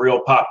music. It was real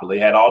popular. They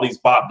had all these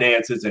bop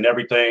dances and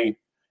everything,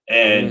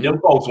 and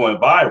them folks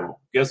went viral.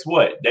 Guess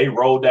what? They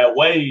rode that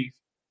wave,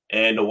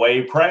 and the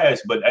wave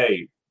crashed. But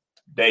hey,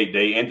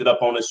 they ended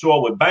up on the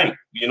shore with Bank.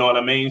 You know what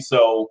I mean?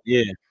 So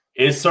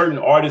it's certain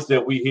artists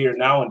that we hear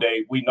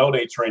nowadays. We know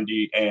they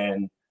trendy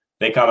and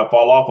they kind of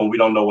fall off, and we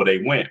don't know where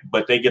they went.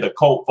 But they get a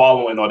cult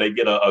following, or they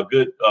get a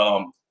good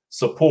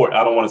support.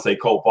 I don't want to say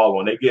cult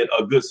following. They get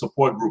a good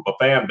support group, a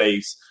fan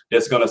base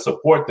that's going to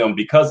support them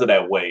because of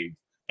that wave.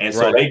 And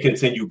so they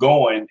continue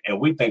going, and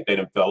we think they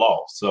done fell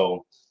off.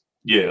 So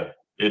it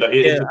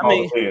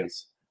all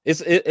depends.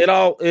 It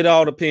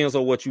all depends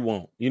on what you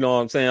want. You know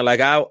what I'm saying? Like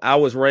I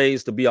was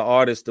raised to be an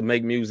artist, to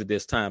make music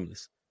that's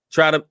timeless.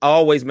 Try to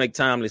always make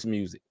timeless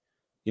music.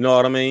 You know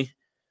what I mean?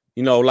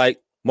 You know,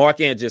 like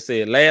Mark Ant just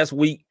said last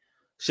week,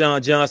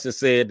 Sean Johnson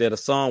said that a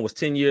song was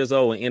 10 years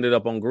old and ended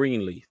up on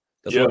Greenleaf.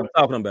 That's what I'm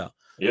talking about.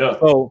 Yeah.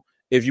 So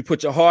if you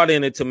put your heart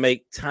in it to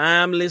make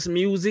timeless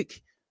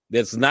music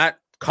that's not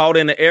caught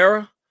in the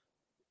era,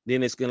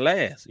 then it's gonna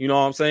last. You know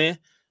what I'm saying?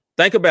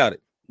 Think about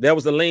it. That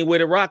was the lean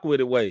with it, rock with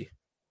it wave.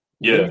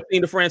 Yeah. You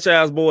seen the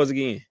Franchise Boys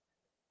again.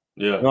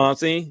 Yeah. You know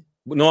what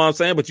I'm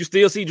saying? But you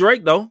still see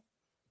Drake though.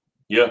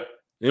 Yeah.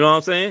 You know what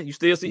I'm saying? You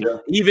still see,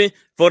 even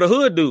for the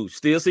hood dudes,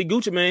 still see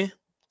Gucci Man,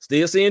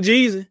 still seeing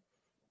Jeezy.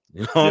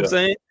 You know what I'm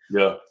saying?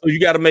 Yeah. So you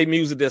got to make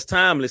music that's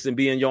timeless and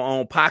be in your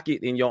own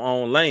pocket, in your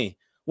own lane,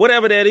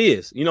 whatever that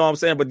is. You know what I'm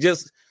saying? But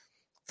just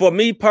for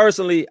me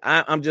personally,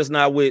 I'm just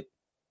not with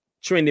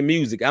trendy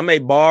music. I may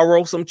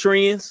borrow some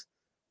trends,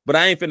 but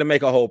I ain't finna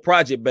make a whole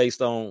project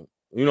based on,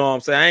 you know what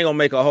I'm saying? I ain't gonna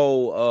make a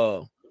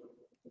whole,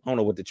 I don't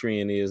know what the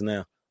trend is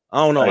now.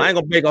 I don't know. I ain't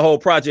gonna make a whole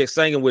project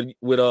singing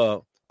with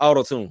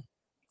auto-tune.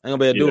 I ain't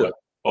gonna be able to do it.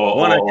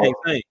 I can't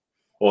sing.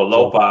 Or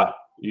lo-fi.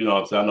 You know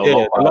what I'm saying?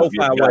 I know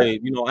lo-fi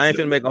wave. You know, I ain't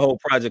finna make a whole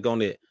project on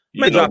that.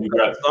 Drop a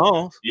couple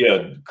songs. Yeah,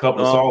 a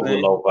couple of songs with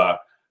lo-fi.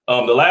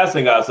 The last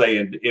thing I say,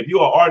 and if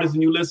you're an artist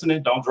and you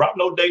listening, don't drop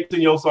no dates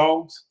in your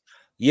songs.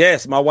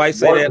 Yes, my wife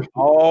say that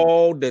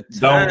all the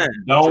time.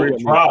 Don't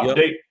drop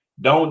date.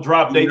 Don't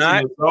drop dates in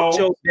your songs.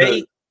 Your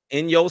date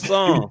in your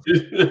song.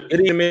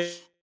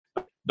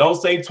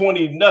 Don't say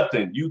 20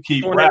 nothing. You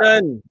keep rapping.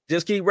 Nothing.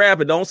 Just keep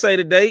rapping. Don't say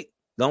the date.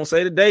 Don't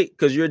say the date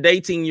because you're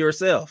dating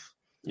yourself.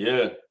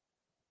 Yeah.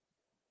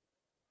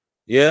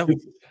 Yeah.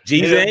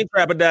 Jeezy ain't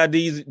trap or die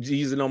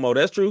Jeezy no more.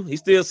 That's true. He's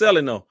still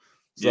selling though.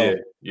 So,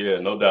 yeah,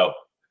 no doubt.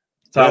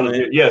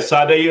 Timeless. Yeah,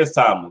 Sade is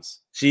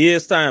timeless. She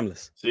is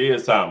timeless. She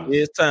is timeless.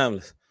 She is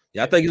timeless.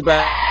 Yeah, I think it's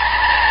back.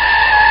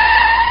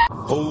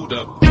 Hold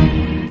up.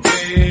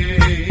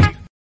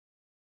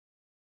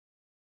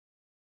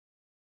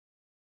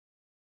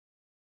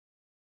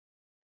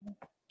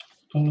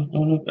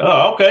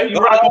 Oh, okay. You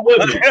rocking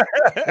with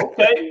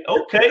me.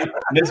 Okay.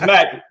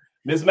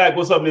 Miss Mac,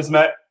 what's up, Miss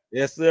Mac?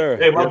 Yes, sir.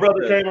 Hey, my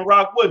brother came and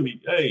rocked with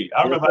me. Hey,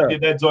 I remember I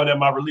did that joint at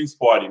my release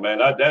party, man.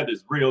 That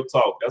is real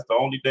talk. That's the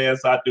only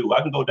dance I do.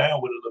 I can go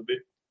down with it a little bit.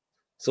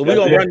 So we're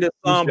gonna run this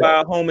song by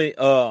our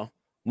homie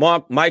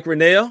Mike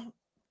Rennell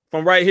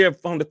from right here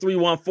from the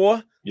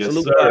 314. Yes,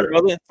 Salute sir. my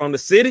brother from the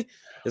city.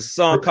 It's a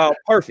song called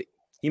Perfect.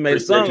 He made a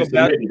song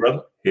about it.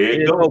 Brother. Here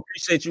you go.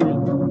 Appreciate you.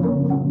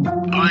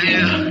 Oh,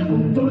 yeah.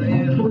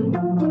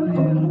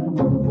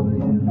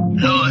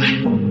 Lord,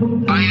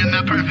 I am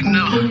not perfect,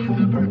 no.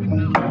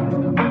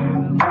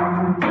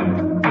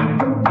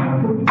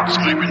 It's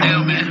Mike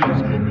Renell, man.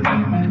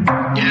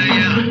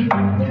 Yeah.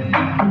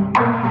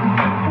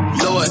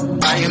 Lord,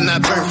 I am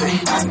not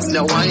perfect.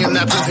 No, I am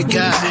not perfect,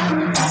 God.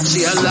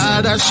 See, I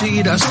lied, I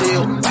cheat, I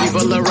steal.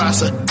 Viva La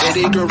Raza,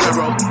 Eddie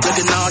Guerrero.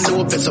 Looking all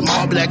new up in some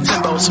all black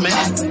Timbos,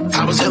 man.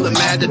 I was hella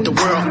mad at the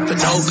world for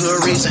no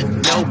good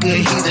reason. No good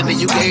heathen, and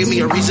you gave me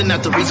a reason,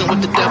 not the reason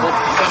with the devil.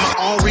 Got my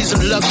own reason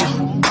to love you.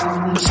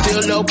 But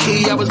still low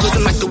key, I was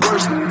looking like the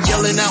worst.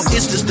 Yelling out,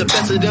 is this the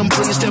best of them?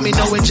 Please tell me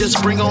no and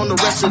just bring on the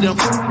rest of them.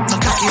 A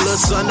cocky little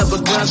son of a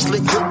gun,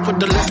 slick grip with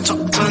the left top,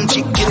 tongue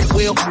cheek, get it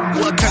well.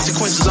 What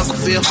consequences, Uncle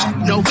Phil?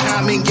 No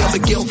comment, yell,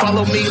 but guilt,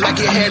 follow me like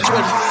it had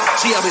Twitter.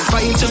 See, I've been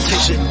fighting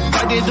temptation,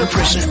 fighting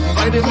depression,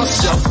 fighting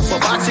myself.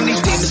 While boxing these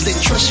demons, they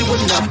trust you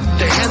enough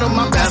to handle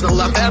my battle.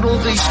 I battle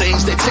these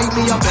things, they take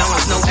me off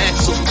balance, no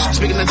axle.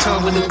 Speaking the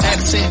tongue with new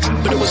accent,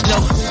 but it was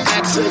no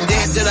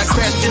accident that I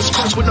crashed this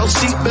course with no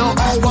seatbelt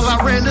on while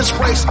I ran this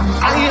race.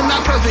 I am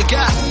not perfect,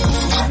 God.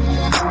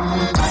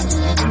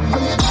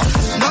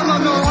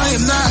 No, I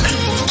am not.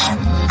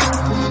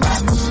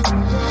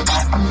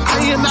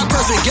 I am not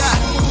perfect, God.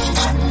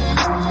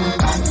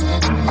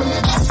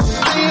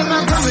 I am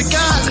not perfect,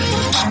 God.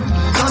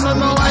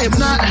 No, I am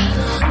not. I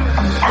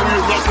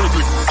am not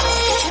perfect.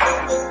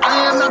 I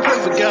am not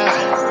perfect, God.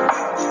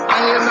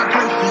 I am not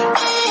perfect.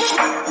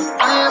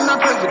 I am not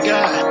perfect,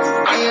 God.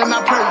 I am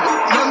not perfect.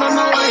 No,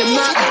 I am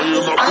not.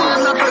 I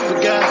am not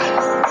perfect, God.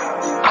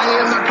 I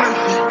am not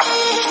perfect.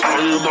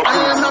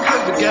 I am not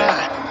perfect, God.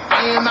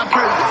 I am not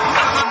perfect.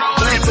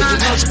 But you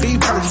must be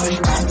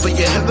perfect. For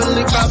your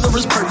heavenly Father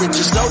is perfect.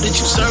 Just know that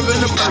you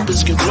serving a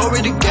purpose. Give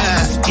glory to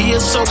God. He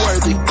is so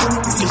worthy.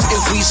 Cause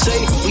if we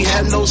say we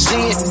have no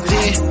sin,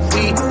 then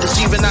we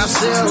deceiving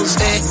ourselves.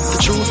 And the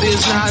truth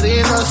is not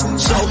in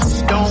us. So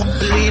don't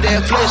believe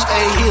that flesh.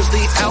 Hey, here's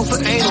the Alpha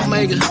and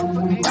Omega.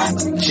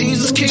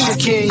 Jesus, King of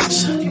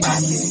Kings.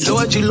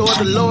 Lord, you Lord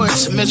of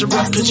Lords. Measure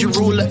up cause you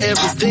ruler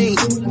everything.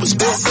 Was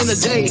built in a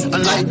day,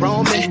 unlike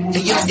Roman. And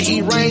yet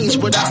he reigns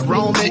without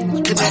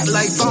Roman. Connect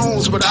like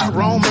phones without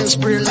Roman.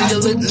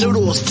 Spiritually lit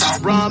noodles,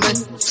 top ramen.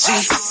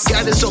 See,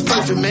 God is so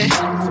perfect, man.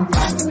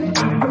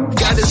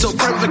 God is so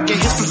perfect in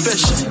his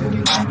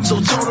profession. So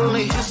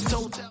totally his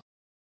total.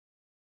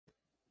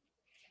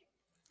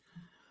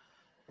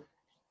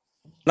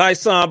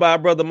 Nice song by our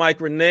brother Mike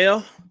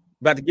Renell.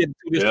 About to get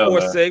into this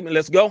fourth segment.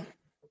 Let's go.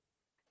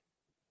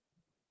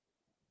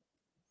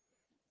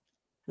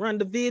 Run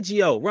the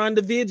video.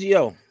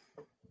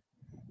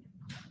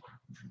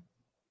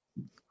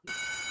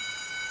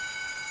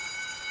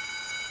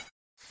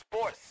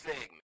 Sports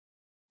segment.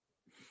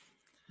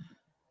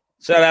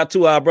 Shout out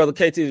to our brother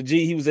KT the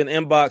G. He was in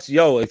inbox.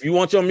 Yo, if you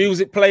want your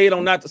music played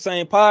on Not the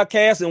Same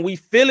Podcast and we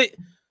feel it,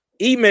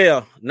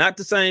 email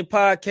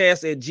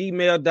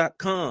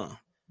notthesamepodcast@gmail.com.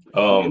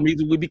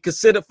 Music will be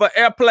considered for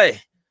airplay.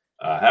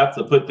 I have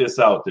to put this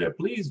out there.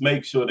 Please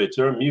make sure that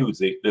your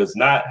music does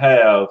not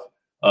have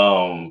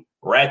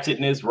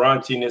ratchetness,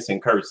 raunchiness,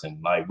 and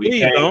cursing. Like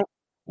we're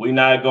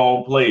not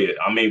gonna play it.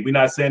 I mean, we're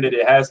not saying that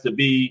it has to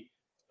be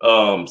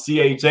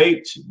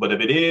CHH, but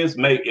if it is,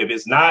 make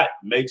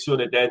sure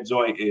that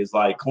joint is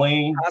like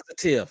clean,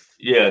 positive.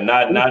 Yeah,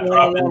 not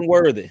dropping one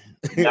worthy,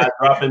 not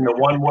dropping the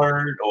one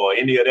word or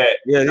any of that.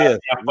 Yeah.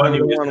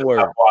 Funny one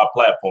word for our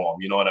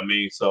platform. You know what I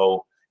mean?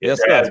 So there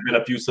has been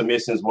a few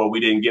submissions where we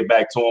didn't get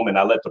back to them, and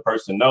I let the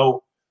person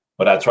know,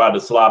 but I tried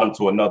to slide them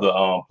to another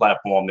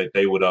platform that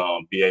they would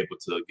be able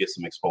to get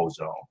some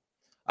exposure on.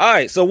 All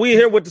right, so we're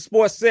here with the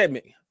sports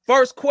segment.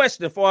 First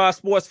question for our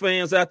sports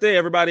fans out there,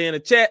 everybody in the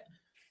chat.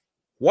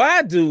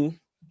 Why do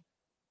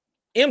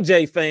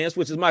MJ fans,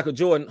 which is Michael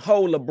Jordan,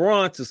 hold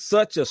LeBron to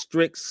such a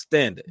strict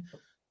standard?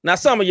 Now,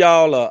 some of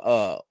y'all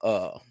are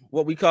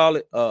what we call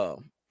it,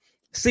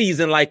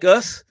 seasoned like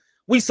us.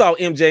 We saw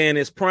MJ in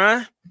his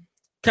prime.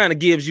 Kind of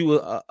gives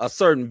you a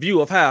certain view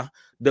of how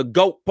the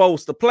GOAT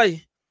supposed to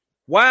play.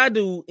 Why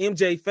do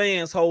MJ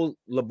fans hold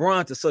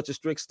LeBron to such a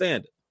strict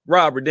standard?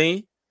 Robert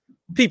Dean,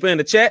 people in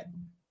the chat,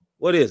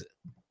 what is it?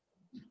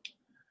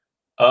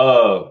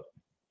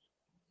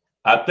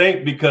 I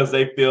think because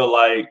they feel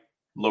like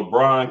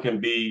LeBron can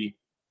be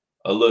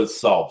a little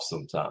soft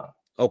sometimes.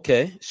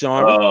 Okay,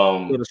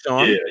 Sean.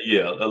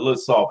 Yeah, a little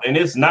soft. And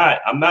it's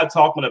not. I'm not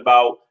talking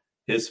about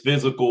his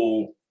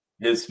physical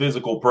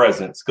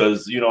presence,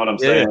 because you know what I'm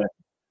saying.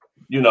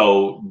 You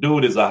know,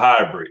 dude is a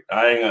hybrid.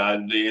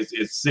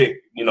 It's sick.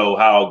 You know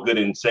how good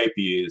in shape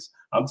he is.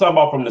 I'm talking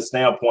about from the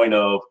standpoint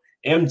of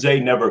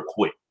MJ never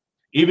quit.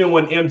 Even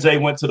when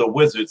MJ went to the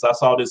Wizards, I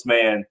saw this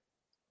man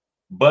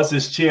bust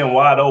his chin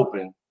wide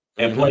open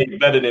and played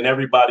better than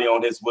everybody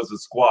on his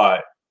Wizards squad.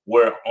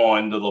 Where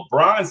on the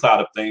LeBron side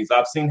of things,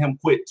 I've seen him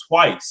quit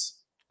twice.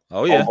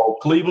 Oh yeah, on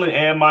both Cleveland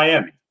and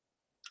Miami.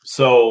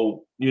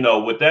 So you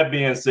know, with that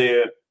being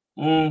said,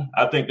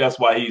 I think that's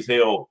why he's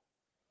held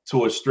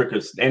to a stricter.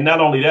 And not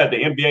only that,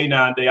 the NBA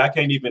nowadays, I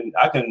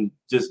can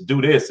just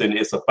do this and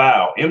it's a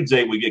foul.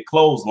 MJ would get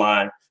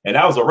clothesline, and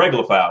that was a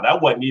regular foul.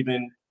 That wasn't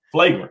even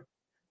flagrant.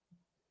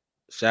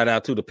 Shout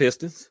out to the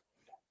Pistons.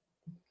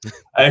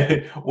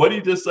 Hey, what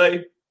did you just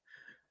say?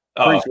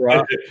 Preach,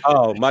 Rob.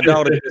 Oh, my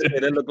daughter just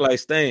said it looked like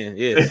Stan.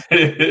 Yes.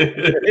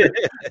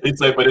 He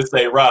said, but it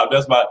say Rob.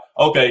 That's my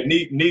okay.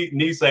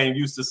 Nee saying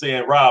used to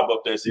seeing Rob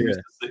up there. She used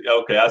to say,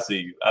 okay, I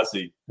see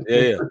you.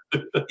 Yeah.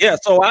 Yeah.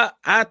 So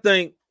I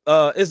think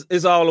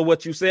it's all of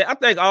what you said. I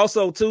think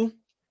also too,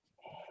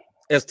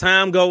 as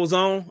time goes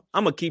on,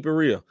 I'm gonna keep it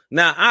real.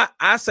 Now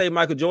I say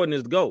Michael Jordan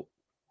is the GOAT,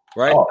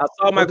 right? I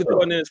saw Michael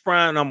Jordan in his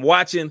prime, and I'm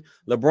watching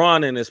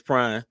LeBron in his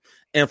prime.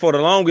 And for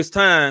the longest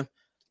time,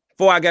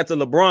 before I got to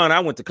LeBron, I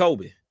went to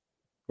Kobe,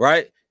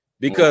 right?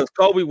 Because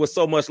Kobe was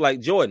so much like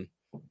Jordan.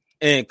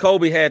 And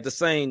Kobe had the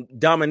same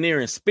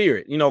domineering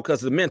spirit,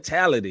 because the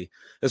mentality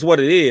is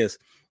what it is.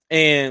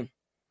 And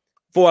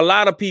for a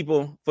lot of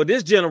people, for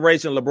this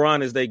generation,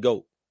 LeBron is their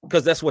GOAT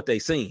because that's what they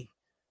seen.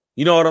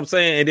 You know what I'm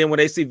saying? And then when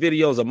they see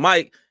videos of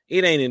Mike,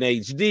 it ain't in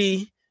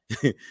HD.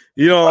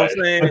 You know what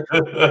I'm saying?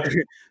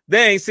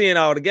 They ain't seeing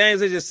all the games.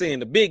 They're just seeing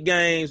the big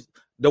games.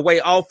 The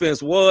way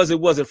offense was, it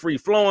wasn't free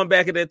flowing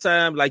back at that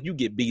time. Like you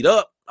get beat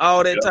up,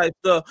 all that type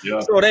stuff. Yeah.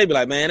 So they be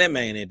like, man, that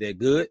man ain't that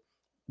good.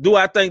 Do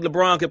I think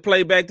LeBron could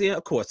play back then?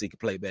 Of course he could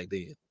play back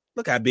then.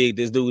 Look how big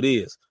this dude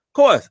is. Of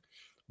course.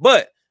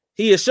 But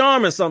he is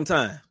charming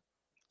sometimes.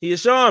 He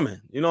is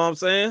charming. You know what I'm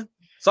saying?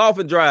 Soft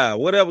and dry,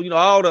 whatever,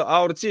 all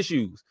the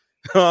tissues.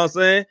 You know what I'm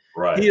saying?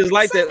 Right. He is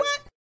like that.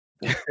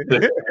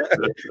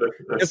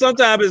 And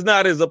sometimes it's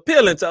not as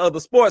appealing to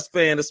other sports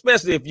fans,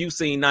 especially if you've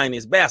seen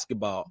 90s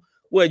basketball.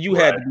 Well, you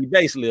had to be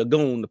basically a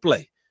goon to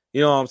play.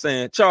 You know what I'm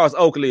saying? Charles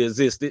Oakley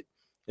existed.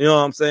 You know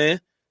what I'm saying?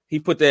 He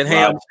put that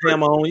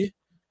hammer on you.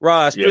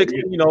 Rod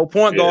Strickland,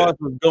 point guards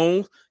was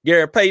goons.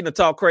 Gary Payton to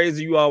talk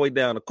crazy you all the way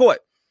down the court.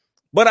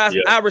 But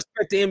I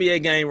respect the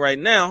NBA game right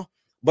now.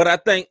 But I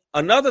think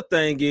another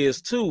thing is,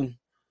 too,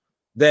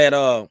 that,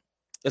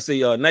 let's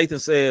see, Nathan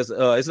says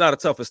it's not a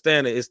tougher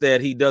standard. It's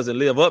that he doesn't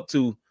live up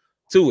to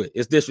it.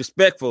 It's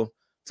disrespectful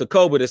to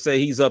Kobe to say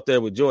he's up there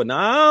with Jordan. Now,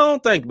 I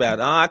don't think about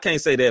it. I can't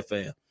say that,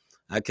 fam.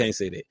 I can't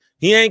say that.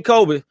 He ain't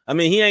Kobe. I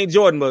mean, he ain't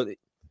Jordan, but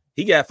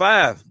he got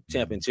 5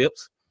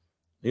 championships.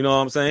 You know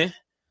what I'm saying?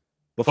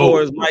 Before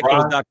his Mike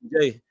was Dr.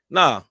 J.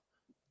 Nah,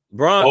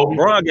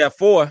 Bron got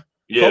 4.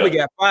 Yeah. Kobe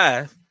got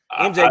 5.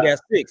 MJ got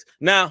 6.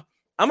 Now,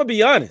 I'm going to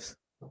be honest.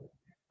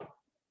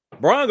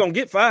 Bron going to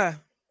get 5.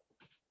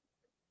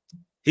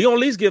 He going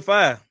to at least get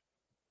 5.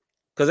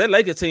 Because that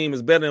Lakers team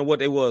is better than what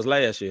they was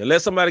last year.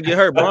 Unless somebody get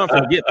hurt, Bron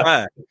can get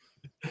 5.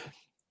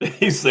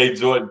 He say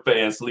Jordan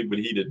fans sleep with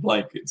heated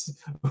blankets.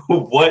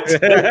 What?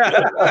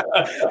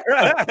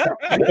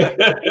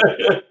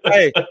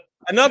 Hey,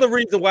 another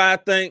reason why I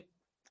think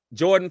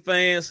Jordan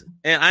fans,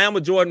 and I am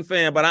a Jordan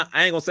fan, but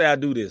I ain't gonna say I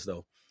do this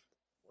though.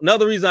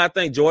 Another reason I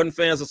think Jordan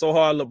fans are so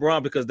hard on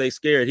LeBron because they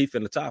scared he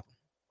finna top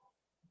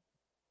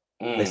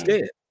him. They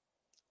scared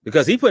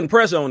because he putting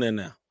pressure on them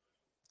now.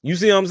 You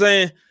see what I'm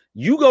saying?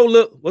 You go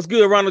look. What's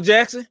good, Ronald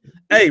Jackson?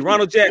 Hey,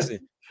 Ronald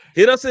Jackson.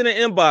 Hit us in the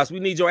inbox.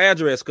 We need your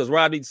address because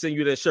Rod needs to send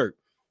you that shirt.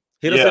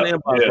 Hit us in the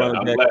inbox.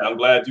 Yeah, I'm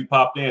glad you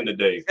popped in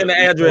today. Send the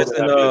address,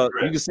 and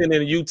you can send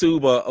it in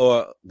YouTube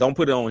or don't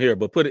put it on here,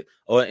 but put it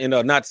or in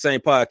not the same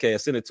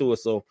podcast. Send it to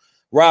us so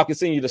Rob can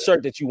send you the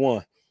shirt that you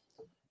want.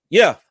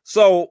 Yeah.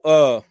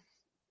 So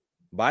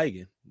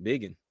Biden,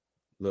 Biggin,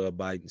 love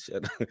Biden.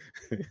 Shut up.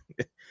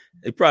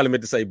 They probably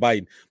meant to say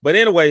Biden, but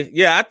anyway,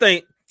 yeah, I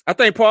think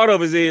part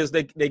of it is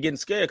they're getting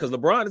scared because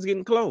LeBron is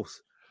getting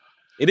close.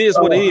 It is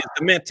what it is.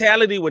 The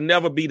mentality would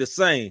never be the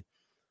same.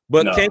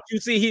 But can't you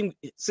see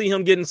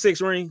him getting 6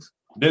 rings?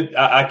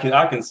 I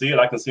can see it.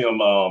 I can see him.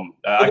 Look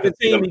at the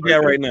team he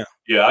got right now.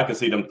 Yeah, I can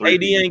see them 3.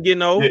 AD ain't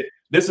getting old.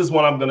 This is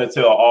what I'm going to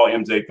tell all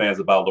MJ fans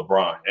about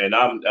LeBron. And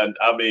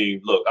I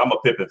mean, look, I'm a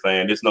Pippen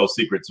fan. There's no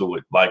secret to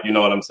it. Like, you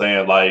know what I'm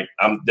saying? Like,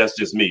 that's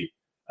just me.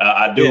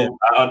 I do. Yeah.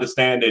 I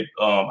understand it.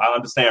 I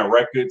understand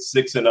records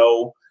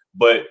 6-0,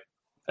 but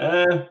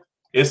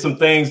it's some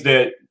things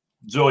that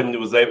Jordan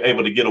was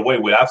able to get away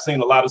with. I've seen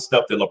a lot of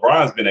stuff that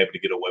LeBron's been able to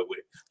get away with.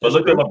 But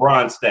look at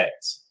LeBron's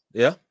stats.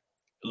 Yeah.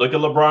 Look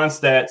at LeBron's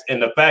stats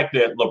and the fact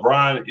that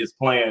LeBron is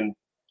playing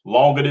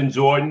longer than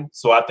Jordan.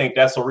 So I think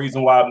that's the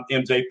reason why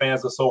MJ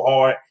fans are so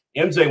hard.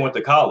 MJ went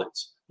to college.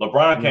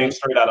 LeBron came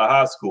straight out of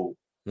high school.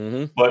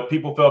 But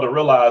people fail to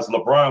realize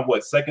LeBron,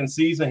 second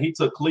season, he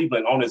took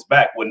Cleveland on his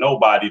back with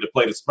nobody to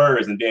play the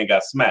Spurs and then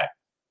got smacked.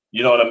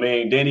 You know what I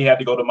mean? Then he had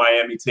to go to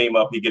Miami, team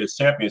up, he get his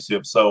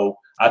championship. So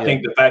I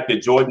think the fact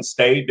that Jordan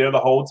stayed there the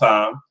whole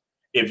time,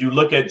 if you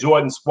look at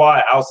Jordan's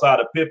squad outside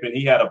of Pippen,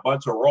 he had a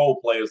bunch of role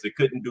players that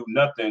couldn't do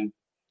nothing,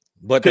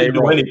 but couldn't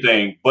do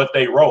anything, but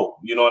they rolled.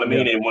 You know what I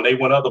mean? And when they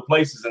went other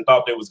places and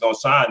thought they was going to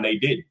shine, they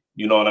didn't.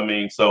 You know what I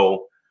mean?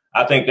 So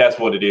I think that's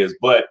what it is.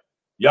 But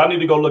y'all need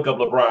to go look up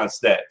LeBron's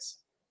stats.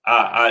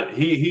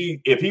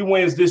 If he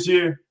wins this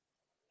year,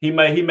 he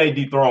may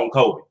dethrone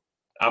Kobe.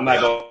 I'm not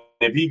going.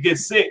 If he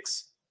gets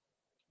 6.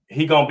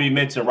 he gonna be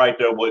mentioned right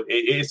there.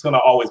 It's gonna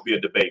always be a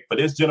debate. For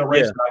this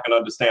generation, I can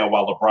understand why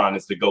LeBron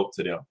is the GOAT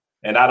to them.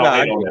 And I don't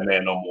hate on that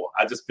man no more.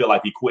 I just feel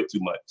like he quit too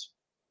much.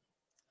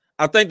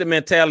 I think the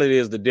mentality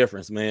is the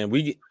difference, man.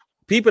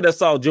 People that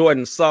saw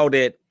Jordan saw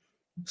that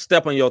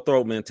step on your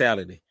throat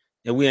mentality,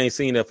 and we ain't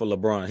seen that for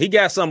LeBron. He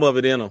got some of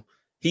it in him.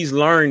 He's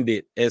learned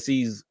it as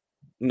he's,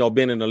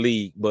 been in the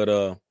league.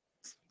 But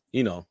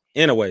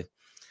anyway,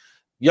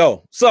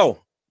 so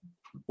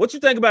what you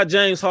think about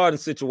James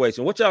Harden's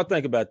situation? What y'all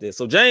think about this?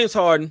 So James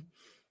Harden,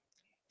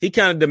 he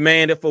kind of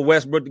demanded for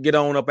Westbrook to get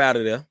on up out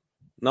of there.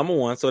 Number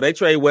one. So they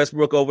trade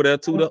Westbrook over there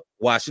to the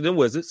Washington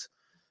Wizards.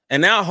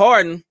 And now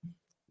Harden,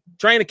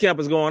 training camp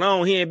is going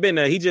on. He ain't been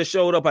there. He just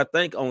showed up, I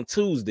think, on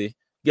Tuesday.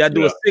 Got to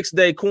do a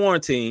 6-day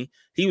quarantine.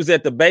 He was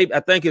at the baby, I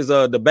think it's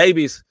the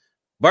baby's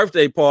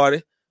birthday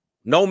party.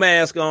 No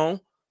mask on.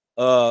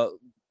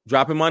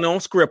 Dropping money on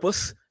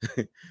Scrippers.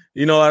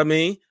 You know what I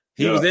mean?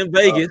 He was in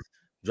Vegas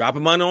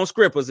dropping money on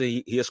Scrippers.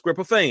 He a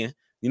Scripper fan.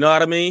 You know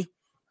what I mean?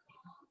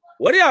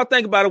 What do y'all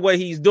think about the way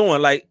he's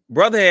doing? Like,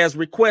 brother has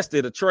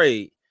requested a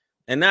trade,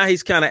 and now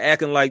he's kind of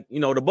acting like, the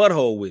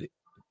butthole with it.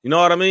 You know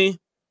what I mean?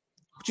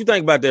 What you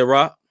think about that,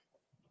 Rob?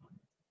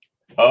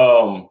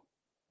 Honor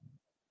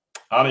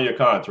your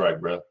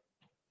contract, bro.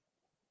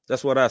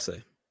 That's what I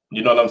say.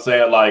 You know what I'm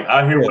saying? Like,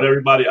 I hear what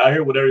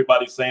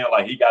everybody's saying.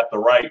 Like, he got the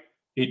right.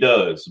 He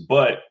does.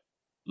 But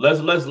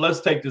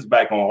let's take this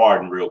back on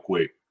Harden real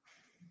quick.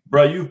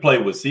 Bro, you've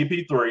played with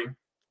CP3.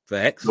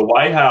 Facts.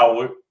 Dwight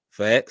Howard.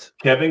 Facts.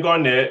 Kevin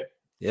Garnett.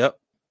 Yep.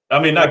 I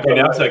mean, not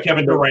Kevin. I'm sorry,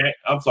 Kevin Durant.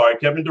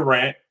 Kevin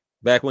Durant.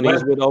 Back when he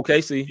was with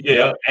OKC.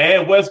 Yeah.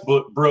 And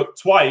Westbrook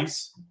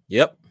twice.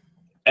 Yep.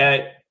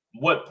 At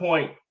what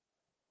point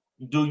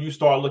do you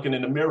start looking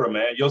in the mirror,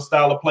 man? Your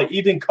style of play.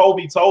 Even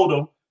Kobe told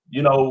him,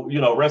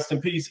 rest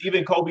in peace.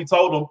 Even Kobe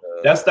told him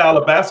that style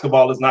of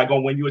basketball is not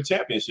going to win you a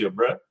championship,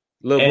 bro.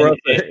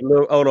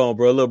 Hold on,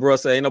 bro. Little bro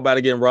say ain't nobody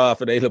getting robbed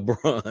for they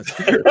LeBrons.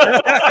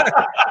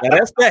 Now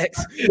that's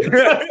facts.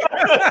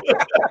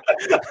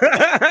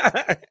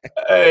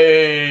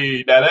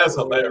 Hey, now that's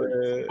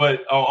hilarious. But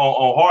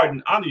on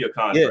Harden, honor your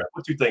contract. Yeah.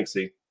 What you think,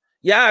 C?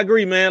 Yeah, I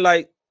agree, man.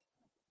 Like,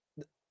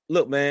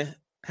 look, man,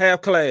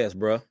 have class,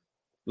 bro.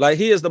 Like,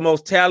 he is the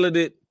most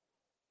talented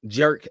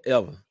jerk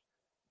ever.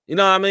 You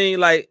know what I mean?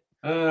 Like,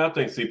 I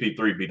think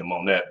CP3 beat him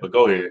on that, but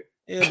go ahead.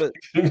 Yeah, but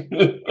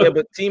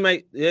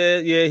teammate,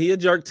 he a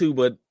jerk too,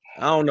 but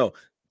I don't know.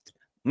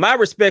 My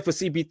respect for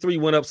CP3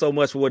 went up so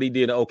much for what he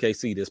did in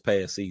OKC this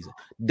past season.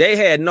 They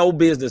had no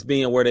business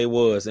being where they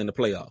was in the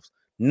playoffs.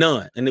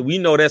 None. And we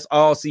know that's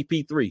all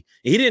CP3.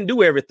 He didn't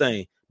do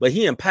everything, but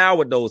he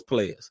empowered those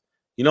players.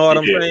 You know what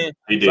I'm saying?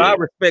 So I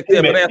respect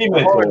that. But as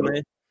for Harden,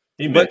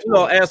 man. But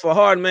as for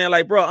Harden, man,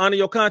 like, bro, honor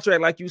your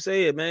contract, like you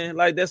said, man.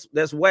 Like,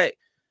 that's whack.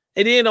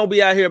 And then don't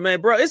be out here, man,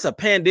 bro. It's a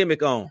pandemic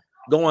going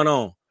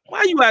on.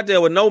 Why you out there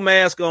with no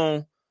mask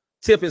on,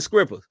 tipping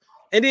Scrippers?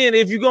 And then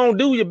if you're going to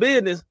do your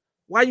business,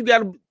 why you got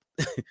to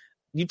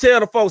 – you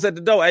tell the folks at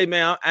the door, hey,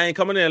 man, I ain't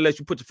coming in unless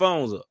you put your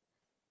phones up.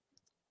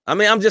 I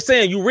mean, I'm just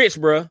saying, you rich,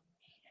 bro.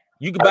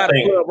 You can buy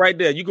the club right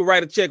there. You can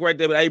write a check right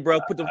there. But, hey, bro,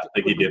 I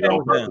think he did it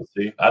on purpose.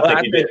 I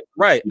think he did it.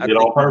 Right. I think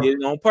he did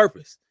it on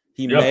purpose.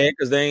 He mad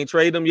because they ain't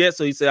trade him yet.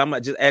 So he said, I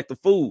might just act a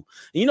fool.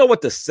 And you know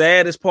what the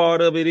saddest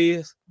part of it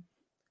is?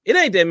 It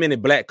ain't that many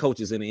black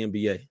coaches in the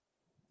NBA.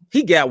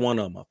 He got one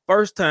of them, a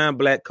first-time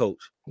black coach.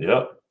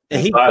 Yep.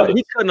 And he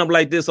cutting up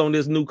like this on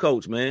this new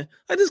coach, man.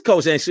 Like, this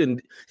coach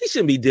shouldn't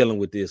be dealing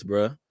with this,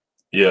 bro.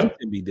 Yeah. He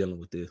shouldn't be dealing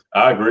with this.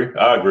 I agree.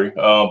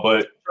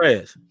 But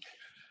trash.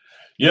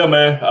 Yeah,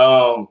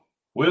 man.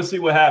 We'll see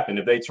what happens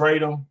if they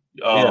trade him.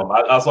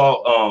 I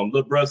saw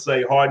Lil Bruh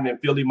say Harden and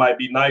Philly might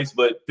be nice,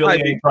 but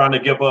Philly ain't trying to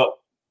give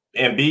up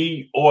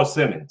Embiid or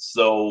Simmons.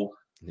 So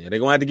yeah, they're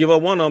gonna have to give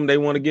up one of them. They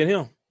want to get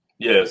him.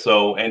 Yeah.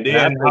 So and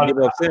then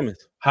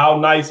how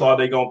nice are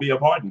they gonna be if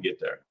Harden get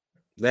there?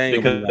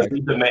 Because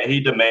he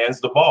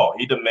demands the ball.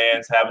 He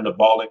demands having the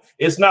ball.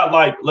 It's not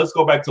like, let's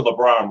go back to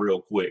LeBron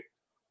real quick.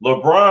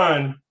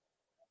 LeBron,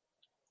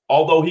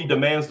 although he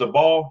demands the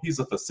ball, he's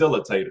a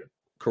facilitator.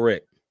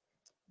 Correct.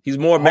 He's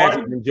more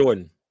magic than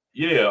Jordan.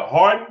 Yeah,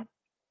 Harden,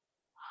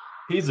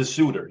 he's a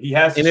shooter. He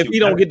has to and if he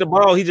don't get the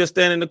ball, he just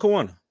stand in the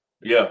corner.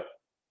 Yeah.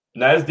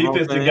 Now his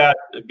defense got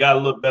a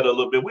little better a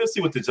little bit. We'll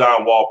see what the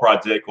John Wall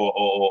project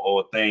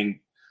or thing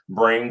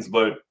brings,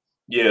 but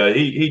yeah,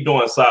 he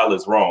doing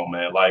Silas wrong,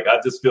 man. Like, I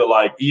just feel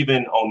like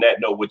even on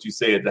that note, what you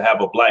said, to have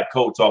a black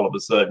coach all of a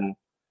sudden,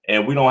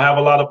 and we don't have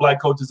a lot of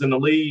black coaches in the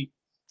league.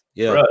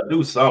 Yeah, bro,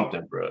 do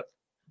something, bro.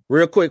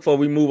 Real quick before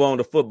we move on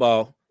to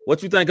football,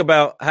 what you think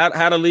about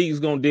how the league's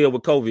going to deal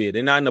with COVID?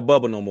 They're not in the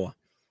bubble no more,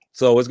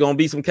 so it's going to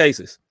be some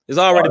cases. There's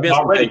already been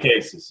some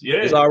cases. Yeah,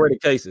 there's already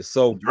cases.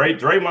 So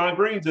Draymond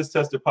Green just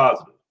tested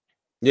positive.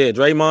 Yeah,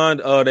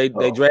 Draymond.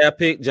 They draft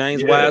pick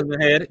James Wiseman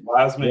had it.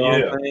 Wiseman, you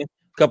know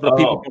a couple of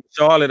people from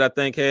Charlotte, I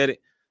think, had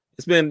it.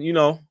 It's been,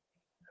 Yeah,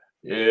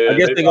 I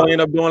guess they're gonna end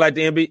up doing like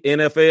the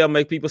NFL,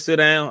 make people sit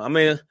down. I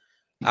mean,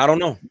 I don't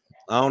know.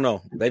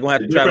 They're gonna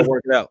have to try to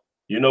work it out.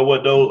 You know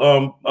what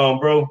though,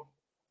 bro?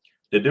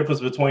 the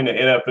difference between the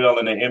NFL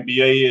and the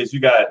NBA is you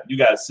got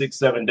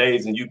 6-7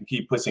 days and you can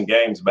keep pushing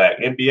games back.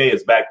 NBA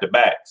is back to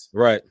backs.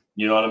 Right.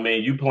 You know what I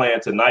mean? You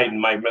playing tonight and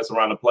might mess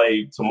around and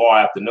play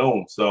tomorrow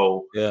afternoon.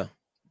 So yeah,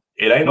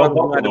 it ain't no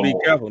bubble. Have to be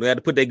careful. They had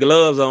to put their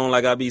gloves on,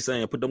 like I be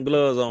saying. Put them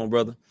gloves on,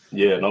 brother.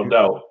 Yeah, no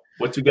doubt.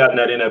 What you got in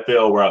that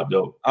NFL route,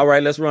 though? All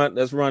right, let's run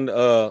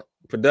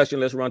production.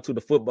 Let's run to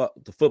the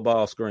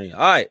football screen. All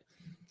right.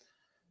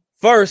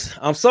 First,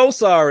 I'm so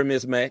sorry,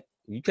 Miss Mac.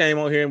 You came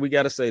on here and we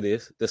got to say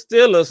this. The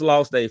Steelers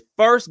lost their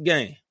first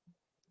game.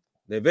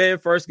 Their very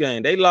first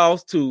game. They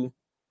lost to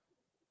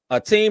a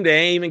team that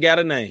ain't even got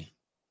a name.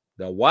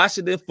 The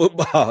Washington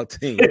football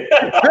team.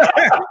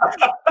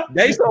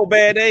 They so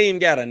bad they ain't even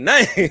got a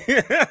name.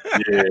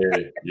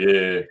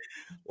 Yeah.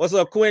 What's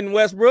up, Quentin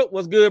Westbrook?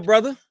 What's good,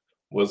 brother?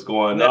 What's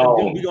going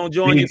on? We're going to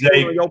join you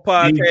on your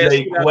podcast.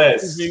 DJ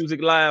Quest.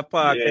 Music Live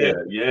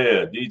podcast.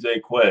 Yeah.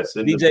 DJ Quest.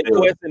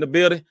 Quest in the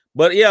building.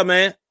 But yeah,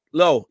 man.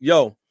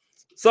 Yo.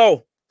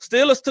 So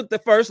Steelers took the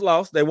first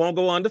loss. They won't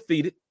go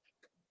undefeated.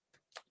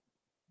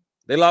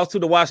 They lost to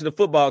the Washington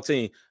football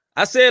team.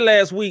 I said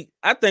last week,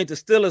 I think the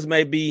Steelers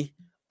may be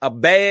a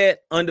bad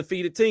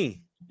undefeated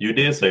team. You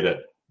did say that.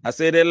 I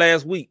said that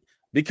last week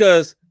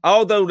because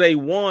although they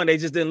won, they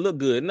just didn't look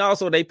good. And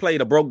also they played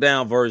a broke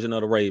down version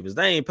of the Ravens.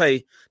 They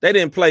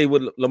didn't play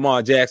with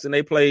Lamar Jackson.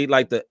 They played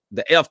like the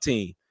F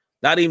team,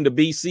 not even the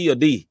B, C, or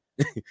D.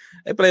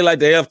 They played like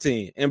the F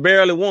team and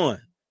barely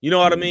won. You know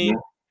what I mean?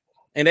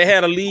 And they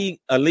had a lead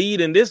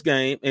in this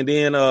game, and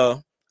then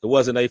it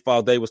wasn't their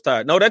fault. They was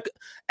tired. No, that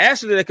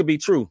could be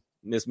true,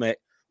 Miss Mac,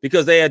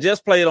 because they had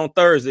just played on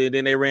Thursday, and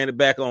then they ran it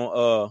back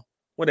on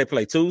when they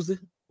play Tuesday.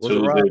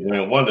 Tuesday,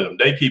 man. One of them.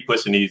 They keep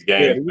pushing these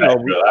games back.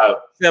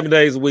 7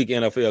 days a week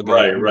NFL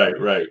game.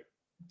 Right.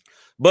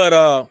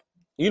 But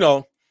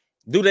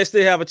do they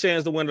still have a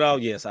chance to win it all?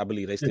 Yes, I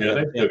believe they still.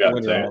 They still got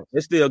a chance.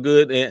 They're still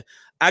good, and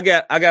I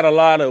got a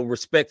lot of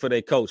respect for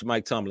their coach,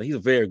 Mike Tomlin. He's a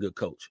very good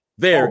coach.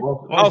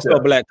 Also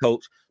a black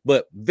coach,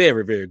 but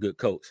very, very good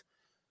coach.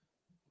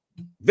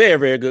 Very,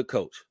 very good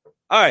coach.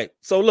 All right.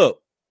 So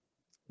look,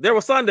 there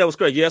was something that was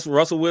crazy. Yes,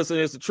 Russell Wilson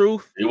is the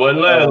truth. He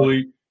wasn't last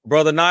week.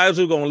 Brother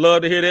Nigel gonna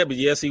love to hear that, but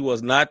yes, he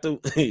was not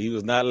he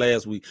was not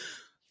last week.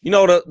 You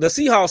know, the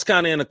Seahawks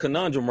kind of in a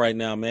conundrum right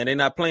now, man. They're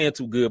not playing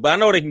too good, but I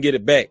know they can get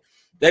it back.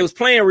 They was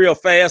playing real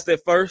fast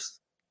at first,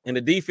 and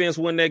the defense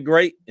wasn't that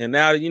great. And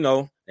now,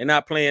 they're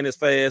not playing as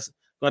fast.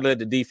 Gonna let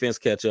the defense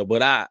catch up.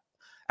 But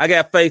I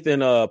got faith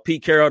in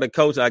Pete Carroll, the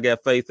coach. I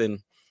got faith in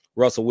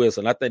Russell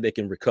Wilson. I think they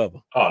can recover.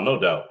 Oh, no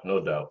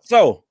doubt.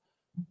 So,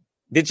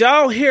 did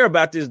y'all hear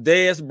about this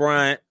Dez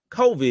Bryant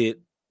COVID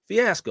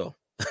fiasco?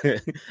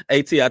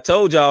 AT, I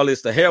told y'all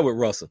it's the hair with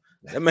Russell.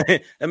 That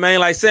man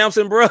like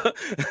Samson, bro.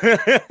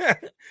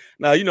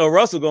 Now,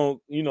 Russell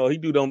gonna, he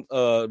do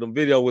them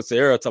video with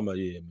Sierra talking about,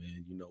 yeah,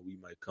 man, we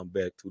might come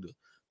back to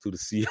the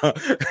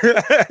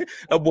Seahawks.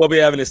 That boy be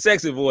having a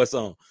sexy voice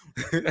on.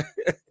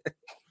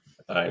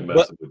 I ain't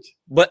messing with you.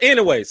 But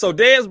anyway, so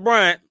Dez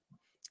Bryant,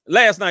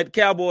 last night the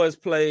Cowboys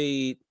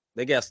played,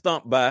 they got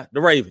stumped by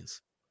the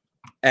Ravens.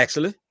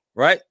 Actually,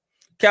 right?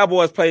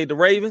 Cowboys played the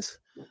Ravens,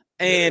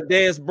 and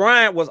Dez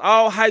Bryant was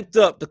all hyped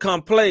up to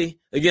come play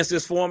against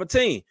his former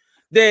team.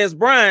 Dez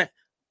Bryant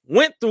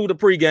went through the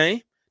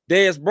pregame.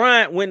 Dez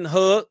Bryant went and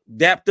hugged,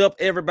 dapped up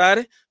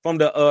everybody from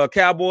the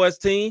Cowboys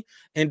team.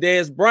 And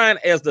Dez Bryant,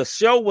 as the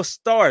show was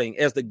starting,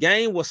 as the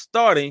game was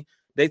starting,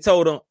 they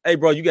told him, hey,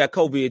 bro, you got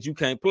COVID. You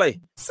can't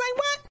play. Say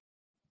what?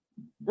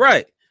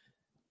 Right.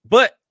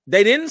 But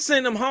they didn't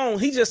send him home.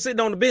 He just sitting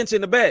on the bench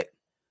in the back.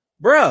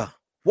 Bruh,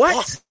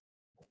 what?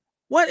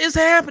 What is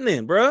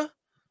happening, bruh?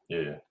 Yeah.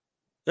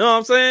 You know what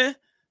I'm saying?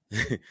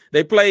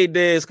 They played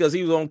Dez because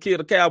he was going to kill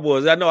the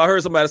Cowboys. I know I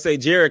heard somebody say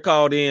Jared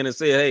called in and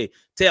said, hey,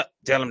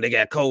 tell them they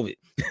got COVID.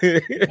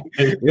 You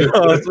know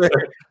what I'm saying?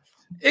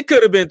 It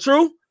could have been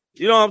true.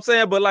 You know what I'm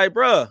saying? But like,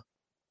 bruh,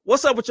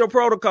 what's up with your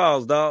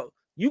protocols, dog?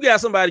 You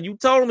got somebody, you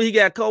told him he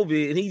got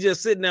COVID and he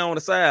just sitting there on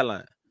the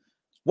sideline.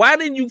 Why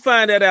didn't you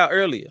find that out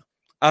earlier?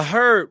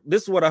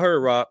 This is what I heard,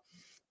 Rob.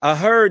 I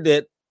heard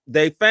that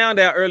they found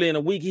out early in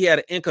the week he had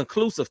an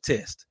inconclusive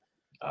test.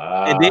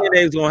 And then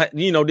they was going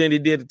to, then they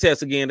did the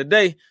test again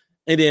today.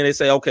 And then they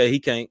say, okay, he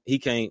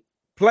can't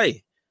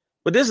play.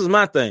 But this is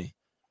my thing.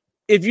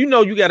 If you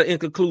know you got an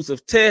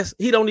inconclusive test,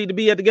 he don't need to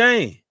be at the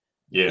game.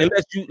 Yeah.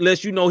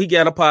 Unless you know he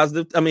got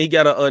he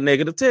got a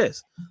negative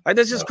test. Like,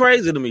 that's just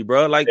crazy to me,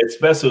 bro. Like,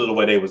 especially the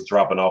way they was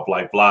dropping off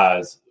like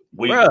flies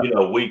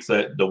weeks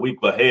at the week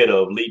ahead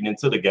of leading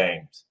into the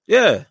games.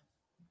 Yeah.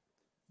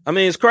 I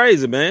mean, it's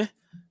crazy, man.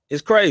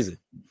 It's crazy.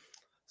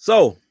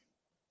 So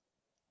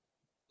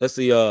let's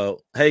see.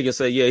 Hagan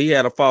said, yeah, he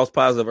had a false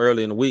positive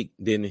early in the week,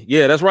 didn't he?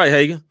 Yeah, that's right,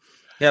 Hagan.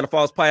 He had a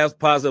false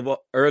positive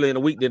early in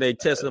the week. Then they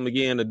tested him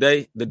again the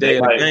day of the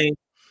game.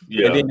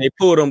 Yeah. And then they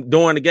pulled him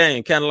during the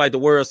game, kind of like the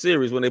World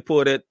Series when they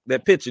pulled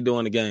that picture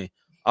during the game.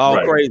 All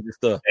crazy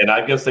stuff. And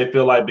I guess they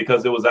feel like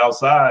because it was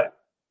outside,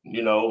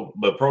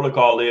 but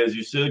protocol is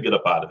you should get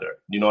up out of there.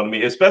 You know what I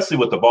mean? Especially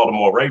with the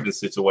Baltimore Ravens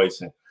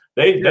situation.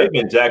 They've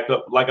been jacked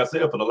up, like I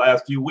said, for the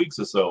last few weeks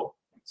or so.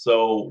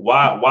 So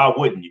why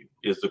wouldn't you?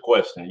 is the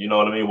question. You know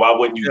what I mean? Why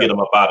wouldn't you get him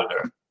up out of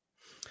there?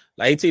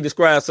 Like AT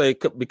described, say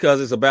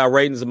because it's about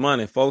ratings and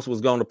money. Folks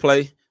was going to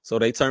play, so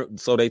they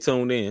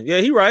tuned in. Yeah,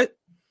 he right.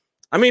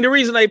 I mean, the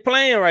reason they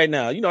playing right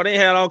now, you know, they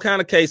had all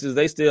kind of cases.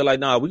 They still like,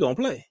 nah, we gonna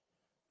play.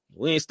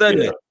 We ain't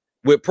studying it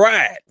with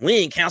pride. We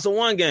ain't cancel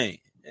one game.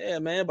 Yeah,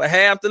 man, but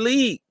half the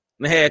league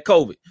they had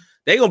COVID.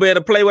 They gonna be able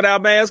to play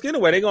without mask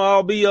anyway. They gonna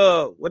all be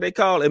what they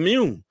call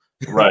immune.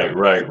 Right.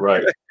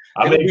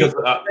 I mean,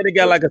 they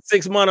got like a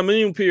 6-month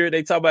immune period.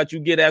 They talk about you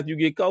get after you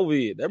get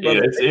COVID. That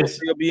brother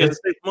still be in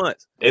 6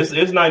 months.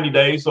 It's 90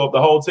 days. So if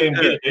the whole team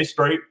get it, they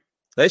straight.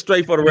 They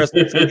straight for the rest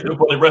of the season.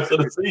 For the rest of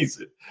the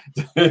season.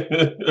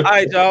 All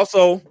right, y'all.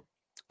 So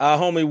our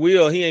homie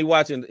Will, he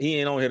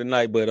ain't on here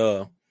tonight,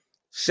 but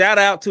shout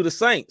out to the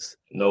Saints.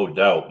 No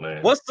doubt,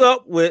 man. What's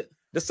up with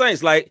the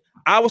Saints? Like,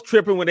 I was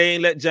tripping when they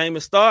ain't let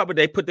Jameis start, but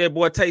they put their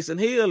boy Taysom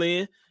Hill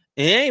in,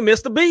 and he ain't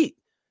missed a beat.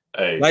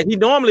 Hey. Like, he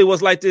normally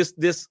was like this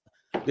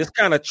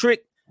kind of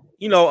trick,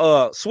 you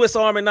know, Swiss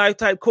Army knife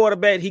type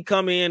quarterback. He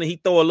come in and he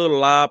throw a little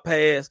lob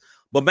pass,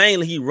 but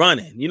mainly he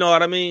running. You know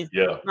what I mean?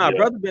 Yeah.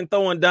 Brother been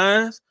throwing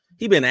dimes.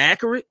 He been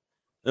accurate.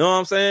 You know what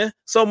I'm saying?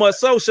 So much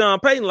so, Sean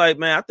Payton, like,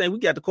 man, I think we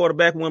got the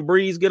quarterback when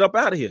Breeze get up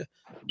out of here.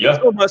 Yeah.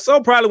 So much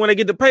so, probably when they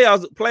get the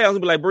playoffs will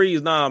be like,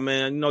 Breeze, nah,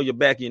 man, you know your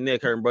back and your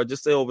neck hurting, bro.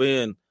 Just stay over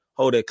here and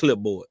hold that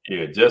clipboard.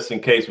 Yeah, just in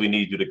case we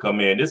need you to come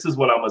in. This is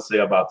what I'm going to say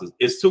about this.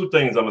 It's two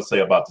things I'm going to say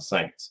about the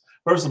Saints.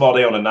 First of all,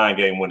 they on a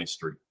 9-game winning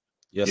streak.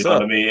 Yes, you know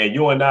what I mean? And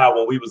you and I,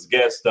 when we was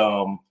guests,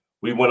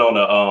 we went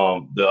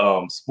on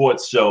the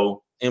sports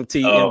show.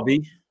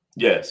 MTMV.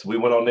 Yes, we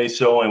went on their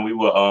show and we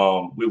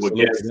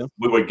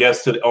were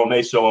guests on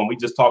their show and we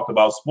just talked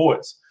about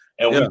sports.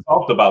 And we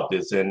talked about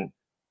this. And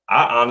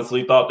I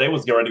honestly thought they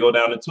was going to go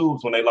down the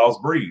tubes when they lost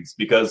Breeze,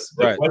 because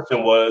the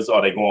question was,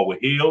 are they going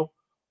with Hill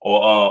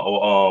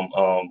or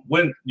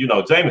when, you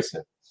know,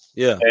 Jameson?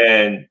 Yeah.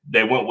 And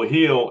they went with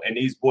Hill, and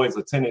these boys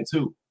are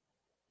 10-2.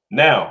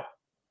 Now,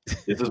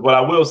 this is what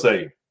I will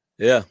say.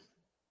 Yeah.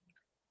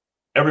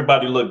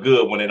 Everybody look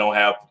good when they don't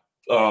have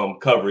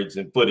coverage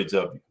and footage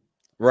of you.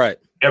 Right.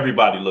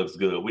 Everybody looks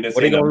good. We didn't.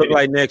 What are they gonna look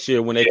like next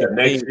year when they can?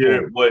 Next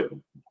year,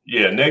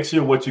 next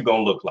year, what you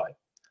gonna look like?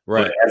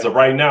 Right. But as of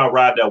right now,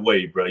 ride that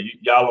wave, bro.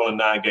 Y'all on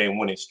a 9-game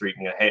winning streak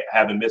and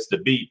haven't missed a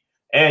beat.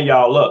 And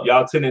y'all up.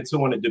 Y'all 10-2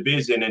 in the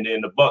division, and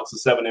then the Bucks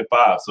are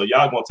 7-5. So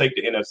y'all gonna take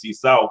the NFC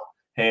South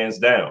hands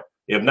down,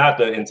 if not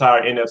the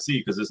entire NFC,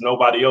 because there's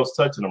nobody else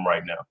touching them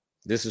right now.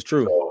 This is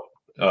true.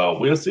 So,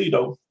 we'll see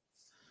though.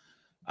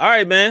 All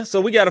right, man.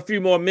 So we got a few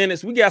more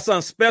minutes. We got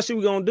something special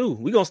we're gonna do.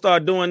 We're gonna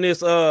start doing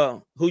this.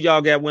 Who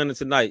y'all got winning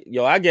tonight?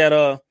 Yo,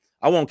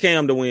 I want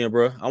Cam to win,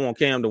 bro. I want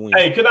Cam to win.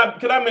 Hey, can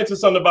I mention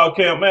something about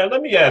Cam, man?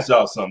 Let me ask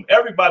y'all something.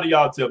 Everybody,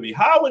 y'all tell me,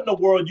 how in the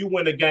world you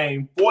win a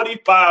game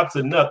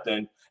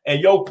 45-0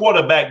 and your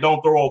quarterback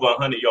don't throw over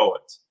 100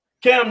 yards?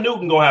 Cam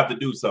Newton gonna have to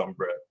do something,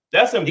 bro.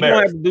 That's embarrassing. He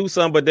gonna have to do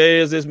something, but there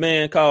is this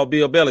man called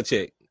Bill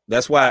Belichick.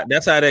 That's how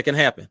that can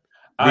happen.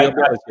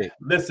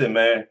 Listen,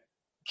 man.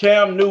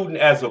 Cam Newton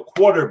as a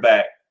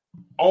quarterback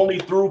only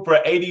threw for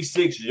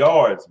 86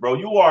 yards, bro.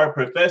 You are a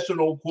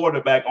professional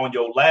quarterback on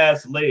your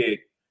last leg,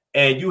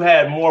 and you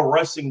had more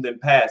rushing than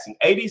passing.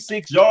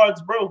 86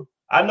 yards, bro.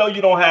 I know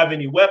you don't have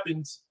any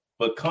weapons,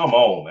 but come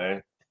on,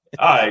 man.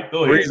 All right,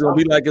 go ahead. He's gonna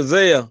be like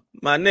Isaiah.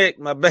 My neck,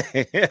 my back.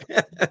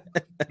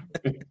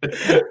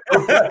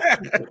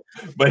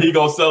 But he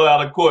gonna sell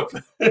out of court.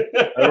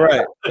 All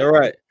right.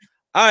 All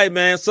right,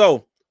 man.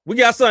 So we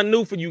got something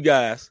new for you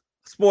guys,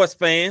 sports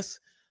fans.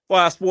 For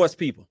our sports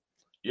people.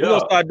 We're gonna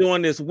start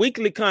doing this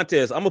weekly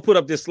contest. I'm gonna put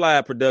up this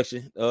slide,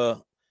 production. I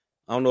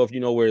don't know if you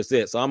know where it's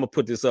at, so I'm gonna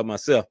put this up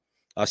myself.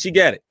 She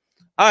got it.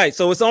 All right,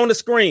 so it's on the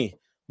screen.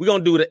 We're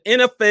gonna do the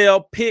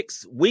NFL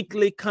Picks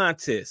Weekly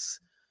Contest.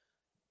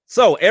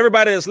 So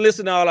everybody that's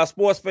listening, all our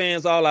sports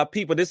fans, all our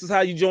people, this is how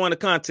you join the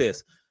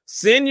contest.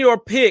 Send your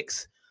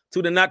picks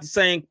to the Not the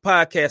Same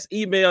Podcast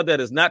email.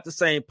 That is not the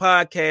same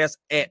podcast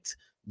at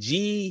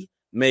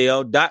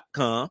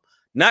gmail.com.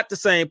 Not the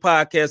same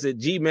podcast at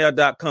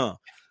gmail.com.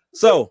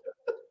 So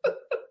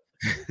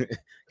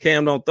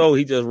Cam don't throw,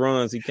 he just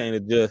runs. He can't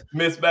adjust.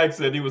 Miss Mack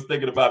said he was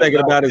thinking about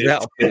his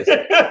outfit.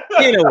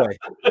 Anyway.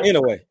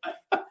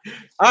 All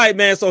right,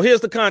 man. So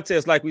here's the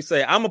contest. Like we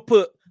say, I'm gonna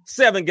put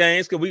 7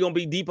 games because we're gonna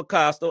be Deepa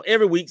Costa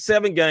every week.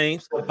 7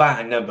 games.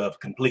 Divine number of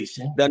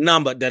completion. The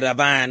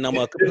divine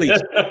number of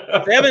completion.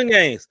 7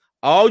 games.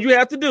 All you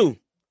have to do,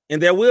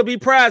 and there will be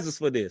prizes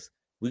for this.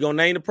 We're gonna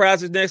name the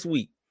prizes next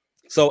week.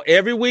 So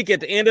every week at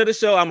the end of the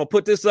show, I'm gonna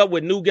put this up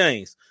with new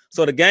games.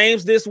 So the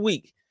games this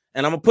week,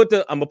 and I'm gonna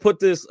put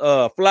this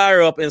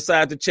flyer up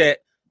inside the chat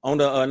on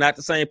the Not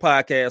the Same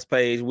Podcast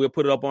page. We'll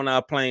put it up on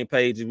our plain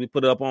pages. We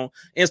put it up on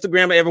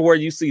Instagram and everywhere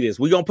you see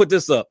this. We're gonna put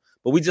this up,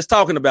 but we just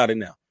talking about it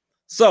now.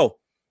 So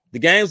the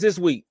games this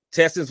week: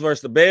 Texans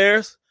versus the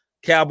Bears,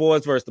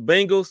 Cowboys versus the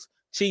Bengals,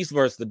 Chiefs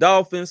versus the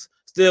Dolphins,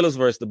 Steelers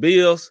versus the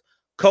Bills,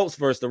 Colts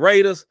versus the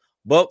Raiders,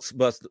 Bucks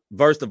versus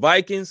the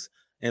Vikings,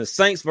 and the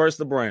Saints versus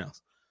the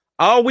Browns.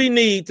 All we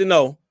need to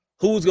know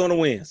who's going to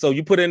win. So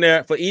you put in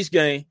there for each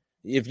game.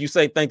 If you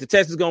think the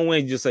Texans going to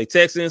win, you just say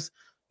Texans.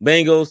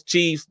 Bengals,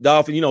 Chiefs,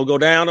 Dolphins, go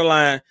down the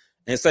line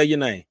and say your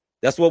name.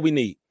 That's what we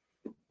need.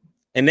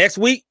 And next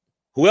week,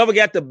 whoever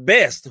got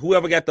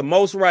the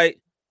most right,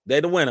 they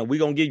the winner. We're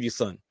going to give you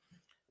something.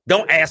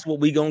 Don't ask what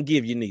we going to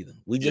give you neither.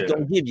 We just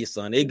going to give you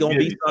something. It's going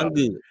to be something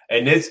good.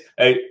 And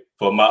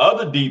for my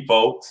other deep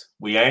folks,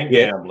 we ain't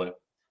gambling.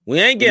 We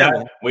ain't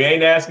gambling. We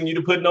ain't asking you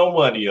to put no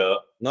money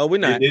up. No, we're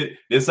not.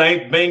 This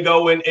ain't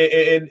bingo in the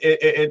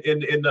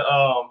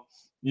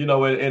in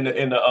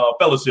the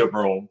fellowship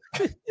room.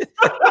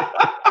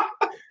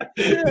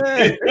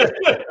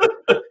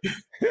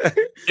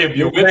 If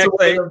you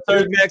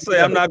Mac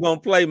say I'm not gonna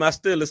play, my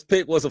Steelers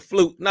pick was a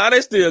fluke. Nah,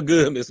 they still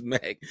good, Miss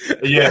Mac.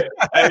 Yeah.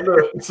 Hey,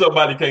 look,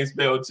 somebody can't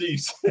spell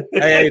Chiefs.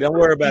 Hey, don't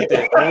worry about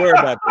that. I'm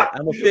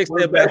gonna fix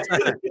that by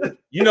time.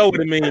 You know what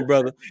it means,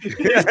 brother.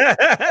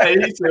 Hey,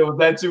 he said, was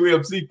that you,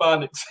 MC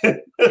Phonics?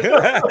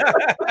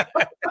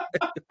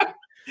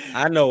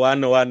 I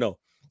know.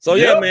 So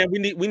yeah, man,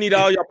 we need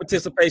all your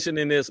participation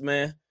in this,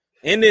 man.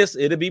 In this,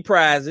 it'll be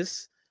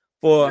prizes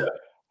for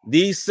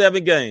these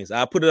 7 games.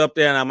 I'll put it up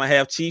there, and I'm gonna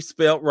have Chiefs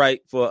spelled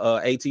right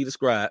for AT to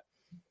scribe.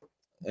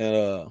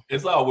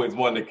 It's always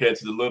one to catch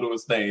the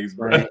littlest things,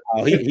 bro.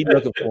 Oh, he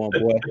looking for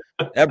him, boy.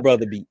 That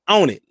brother be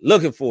on it,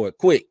 looking for it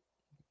quick.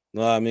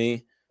 Know what I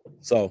mean?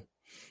 So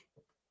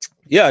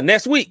yeah,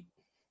 next week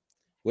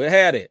we'll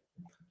have it.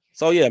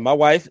 So yeah, my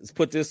wife has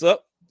put this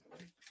up.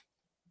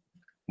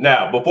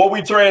 Now, before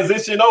we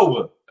transition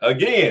over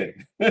again,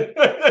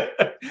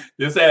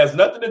 this has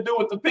nothing to do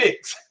with the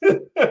picks.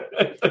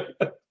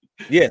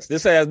 Yes,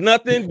 this has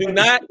nothing. Do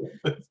not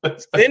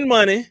spend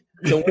money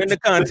to win the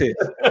contest.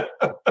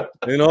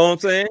 You know what I'm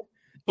saying?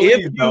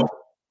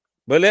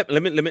 But let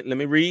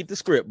me read the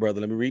script,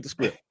 brother. Let me read the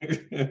script.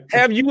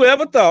 Have you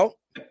ever thought?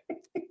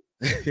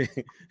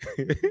 It's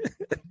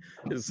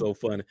so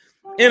funny.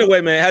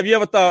 Anyway, man, have you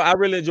ever thought I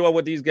really enjoy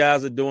what these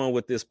guys are doing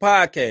with this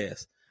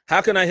podcast?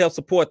 How can I help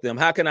support them?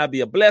 How can I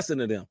be a blessing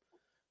to them?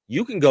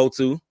 You can go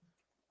to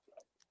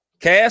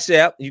Cash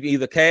App. You can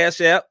either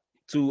Cash App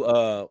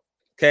to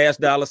Cash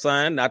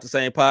 $, Not the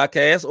Same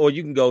Podcast, or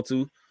you can go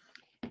to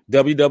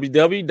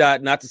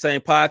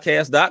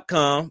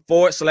www.notthesamepodcast.com /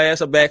 or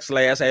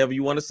 /, however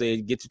you want to say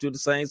it, get you to the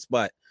same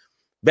spot,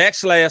 /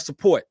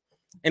 support.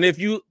 And if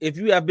you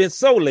have been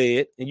so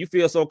led and you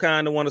feel so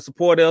kind to want to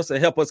support us and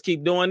help us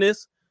keep doing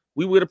this,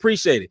 we would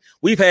appreciate it.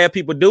 We've had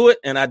people do it,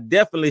 and I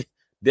definitely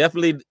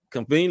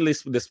conveniently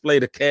display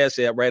the Cash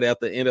App right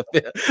after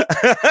NFL.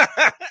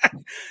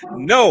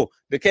 No,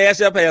 the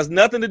Cash App has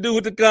nothing to do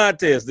with the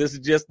contest. This is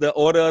just the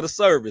order of the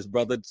service,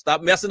 brother.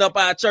 Stop messing up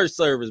our church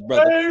service,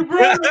 brother. Hey,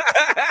 brother.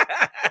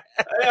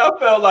 Hey, I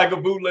felt like a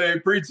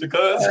bootleg preacher,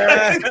 cuz.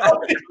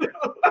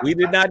 We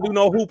did not do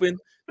no hooping.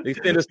 They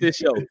finished this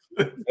show. You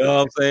know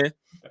what I'm saying?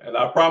 And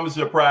I promise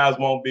your prize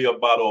won't be a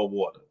bottle of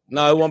water.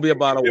 No, it won't be a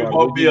bottle of water. It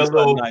won't be a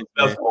little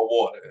vessel of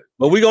water.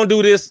 But we're going to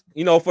do this,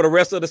 for the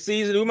rest of the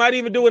season. We might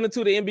even do it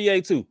into the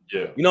NBA too.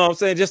 Yeah. You know what I'm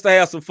saying? Just to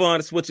have some fun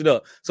and switch it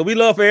up. So we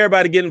love for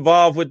everybody to get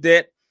involved with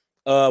that.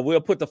 We'll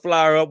put the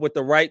flyer up with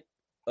the right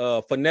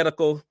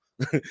phonetical,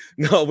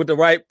 with the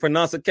right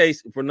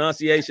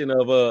pronunciation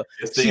of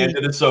it's the end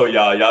of the show,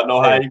 y'all. Y'all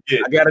know how you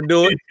get. I got to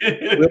do it.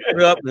 We'll put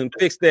it up and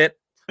fix that.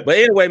 But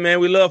anyway, man,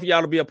 we love for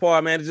y'all to be a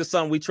part, man. It's just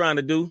something we're trying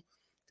to do.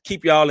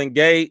 Keep y'all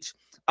engaged.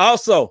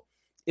 Also,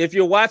 if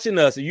you're watching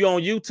us, if you're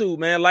on YouTube,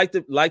 man, like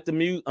the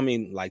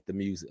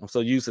music. I'm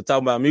so used to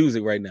talking about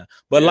music right now.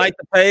 But like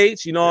the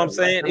page, you know what I'm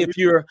saying? If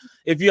you're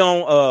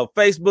on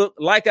Facebook,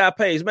 like our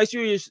page. Make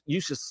sure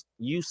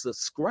you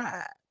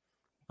subscribe.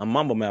 I'm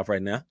mumble mouth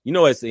right now.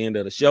 It's the end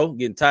of the show.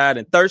 Getting tired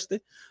and thirsty.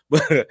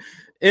 But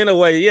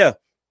anyway, yeah.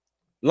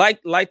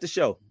 Like the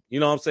show. You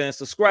know what I'm saying?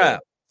 Subscribe.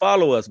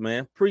 Follow us,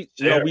 man. We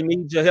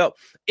need your help.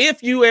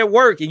 If you at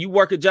work and you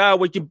work a job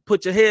where you can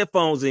put your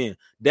headphones in,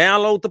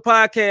 download the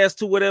podcast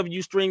to whatever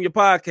you stream your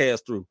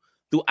podcast through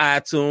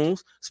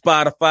iTunes,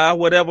 Spotify,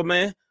 whatever,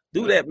 man.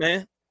 Do that,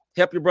 man.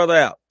 Help your brother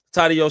out.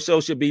 Title of your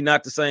show should be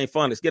Not the Same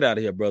Phonics. Get out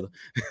of here, brother.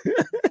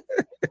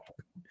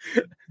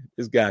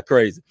 This guy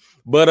crazy.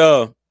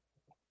 But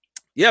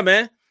yeah,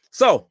 man.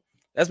 So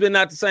that's been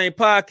Not the Same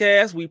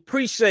Podcast. We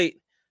appreciate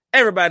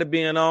everybody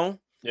being on.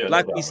 Yeah,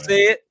 like we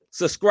said.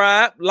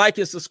 Subscribe, like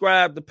and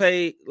subscribe the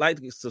page, like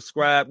and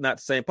subscribe, Not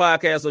the Same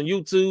Podcast on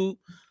YouTube,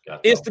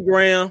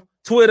 Instagram,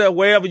 Twitter,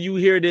 wherever you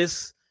hear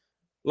this,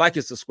 like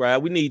and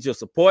subscribe. We need your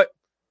support.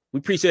 We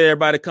appreciate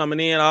everybody coming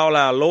in, all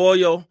our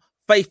loyal,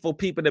 faithful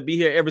people that be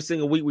here every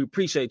single week. We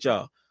appreciate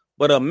y'all.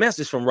 But a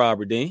message from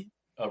Robert Dean.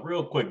 A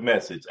real quick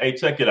message. Hey,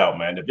 check it out,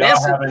 man. If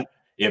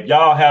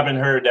y'all haven't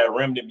heard that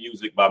Remnant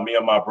Music by me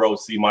and my bro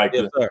C.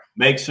 Micah,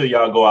 make sure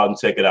y'all go out and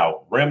check it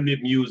out.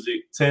 Remnant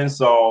Music, 10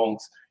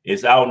 songs.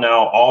 It's out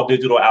now, all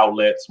digital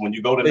outlets. When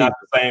you go to Not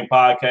the Same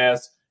Podcast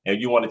and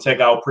you want to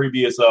check out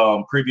previous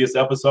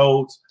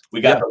episodes,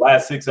 we got the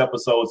last 6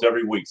 episodes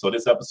every week. So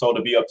this episode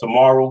will be up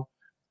tomorrow.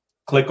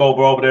 Click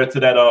over there to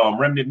that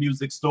Remnant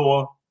Music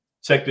store.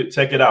 Check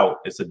it out.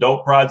 It's a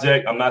dope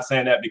project. I'm not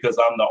saying that because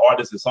I'm the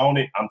artist that's on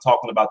it. I'm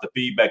talking about the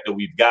feedback that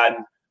we've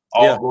gotten.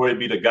 All glory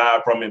be to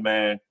God from it,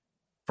 man.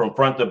 from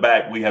front to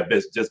back, we have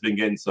just been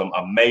getting some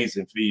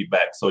amazing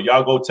feedback. So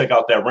y'all go check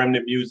out that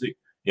Remnant music.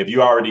 If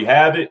you already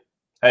have it,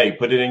 hey,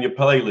 put it in your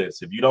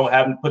playlist. If you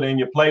haven't put it in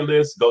your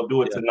playlist, go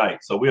do it tonight.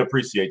 So we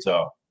appreciate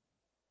y'all.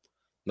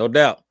 No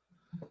doubt.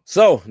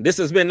 So this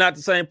has been Not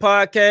the Same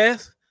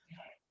Podcast.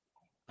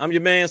 I'm your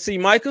man, C.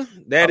 Micah.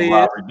 I'm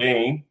Robert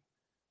Dean.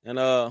 And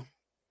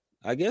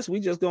I guess we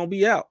just gonna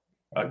be out.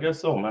 I guess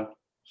so, man.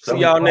 See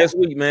y'all next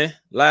week, man.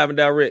 Live and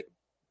direct.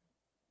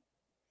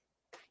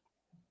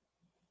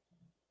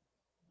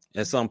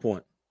 At some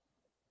point.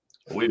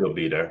 We'll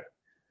be there.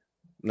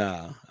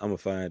 Nah, I'm gonna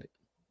find it.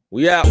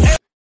 We out.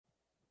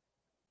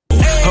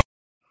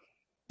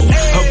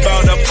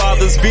 About our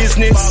Father's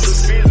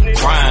business.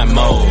 Crime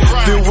mode.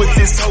 Filled with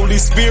this Holy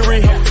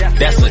Spirit.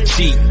 That's a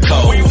cheat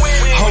code.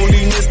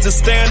 Holiness the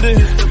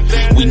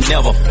standard. We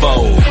never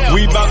fold.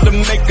 We about to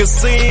make a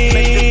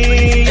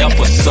scene.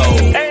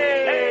 Episode.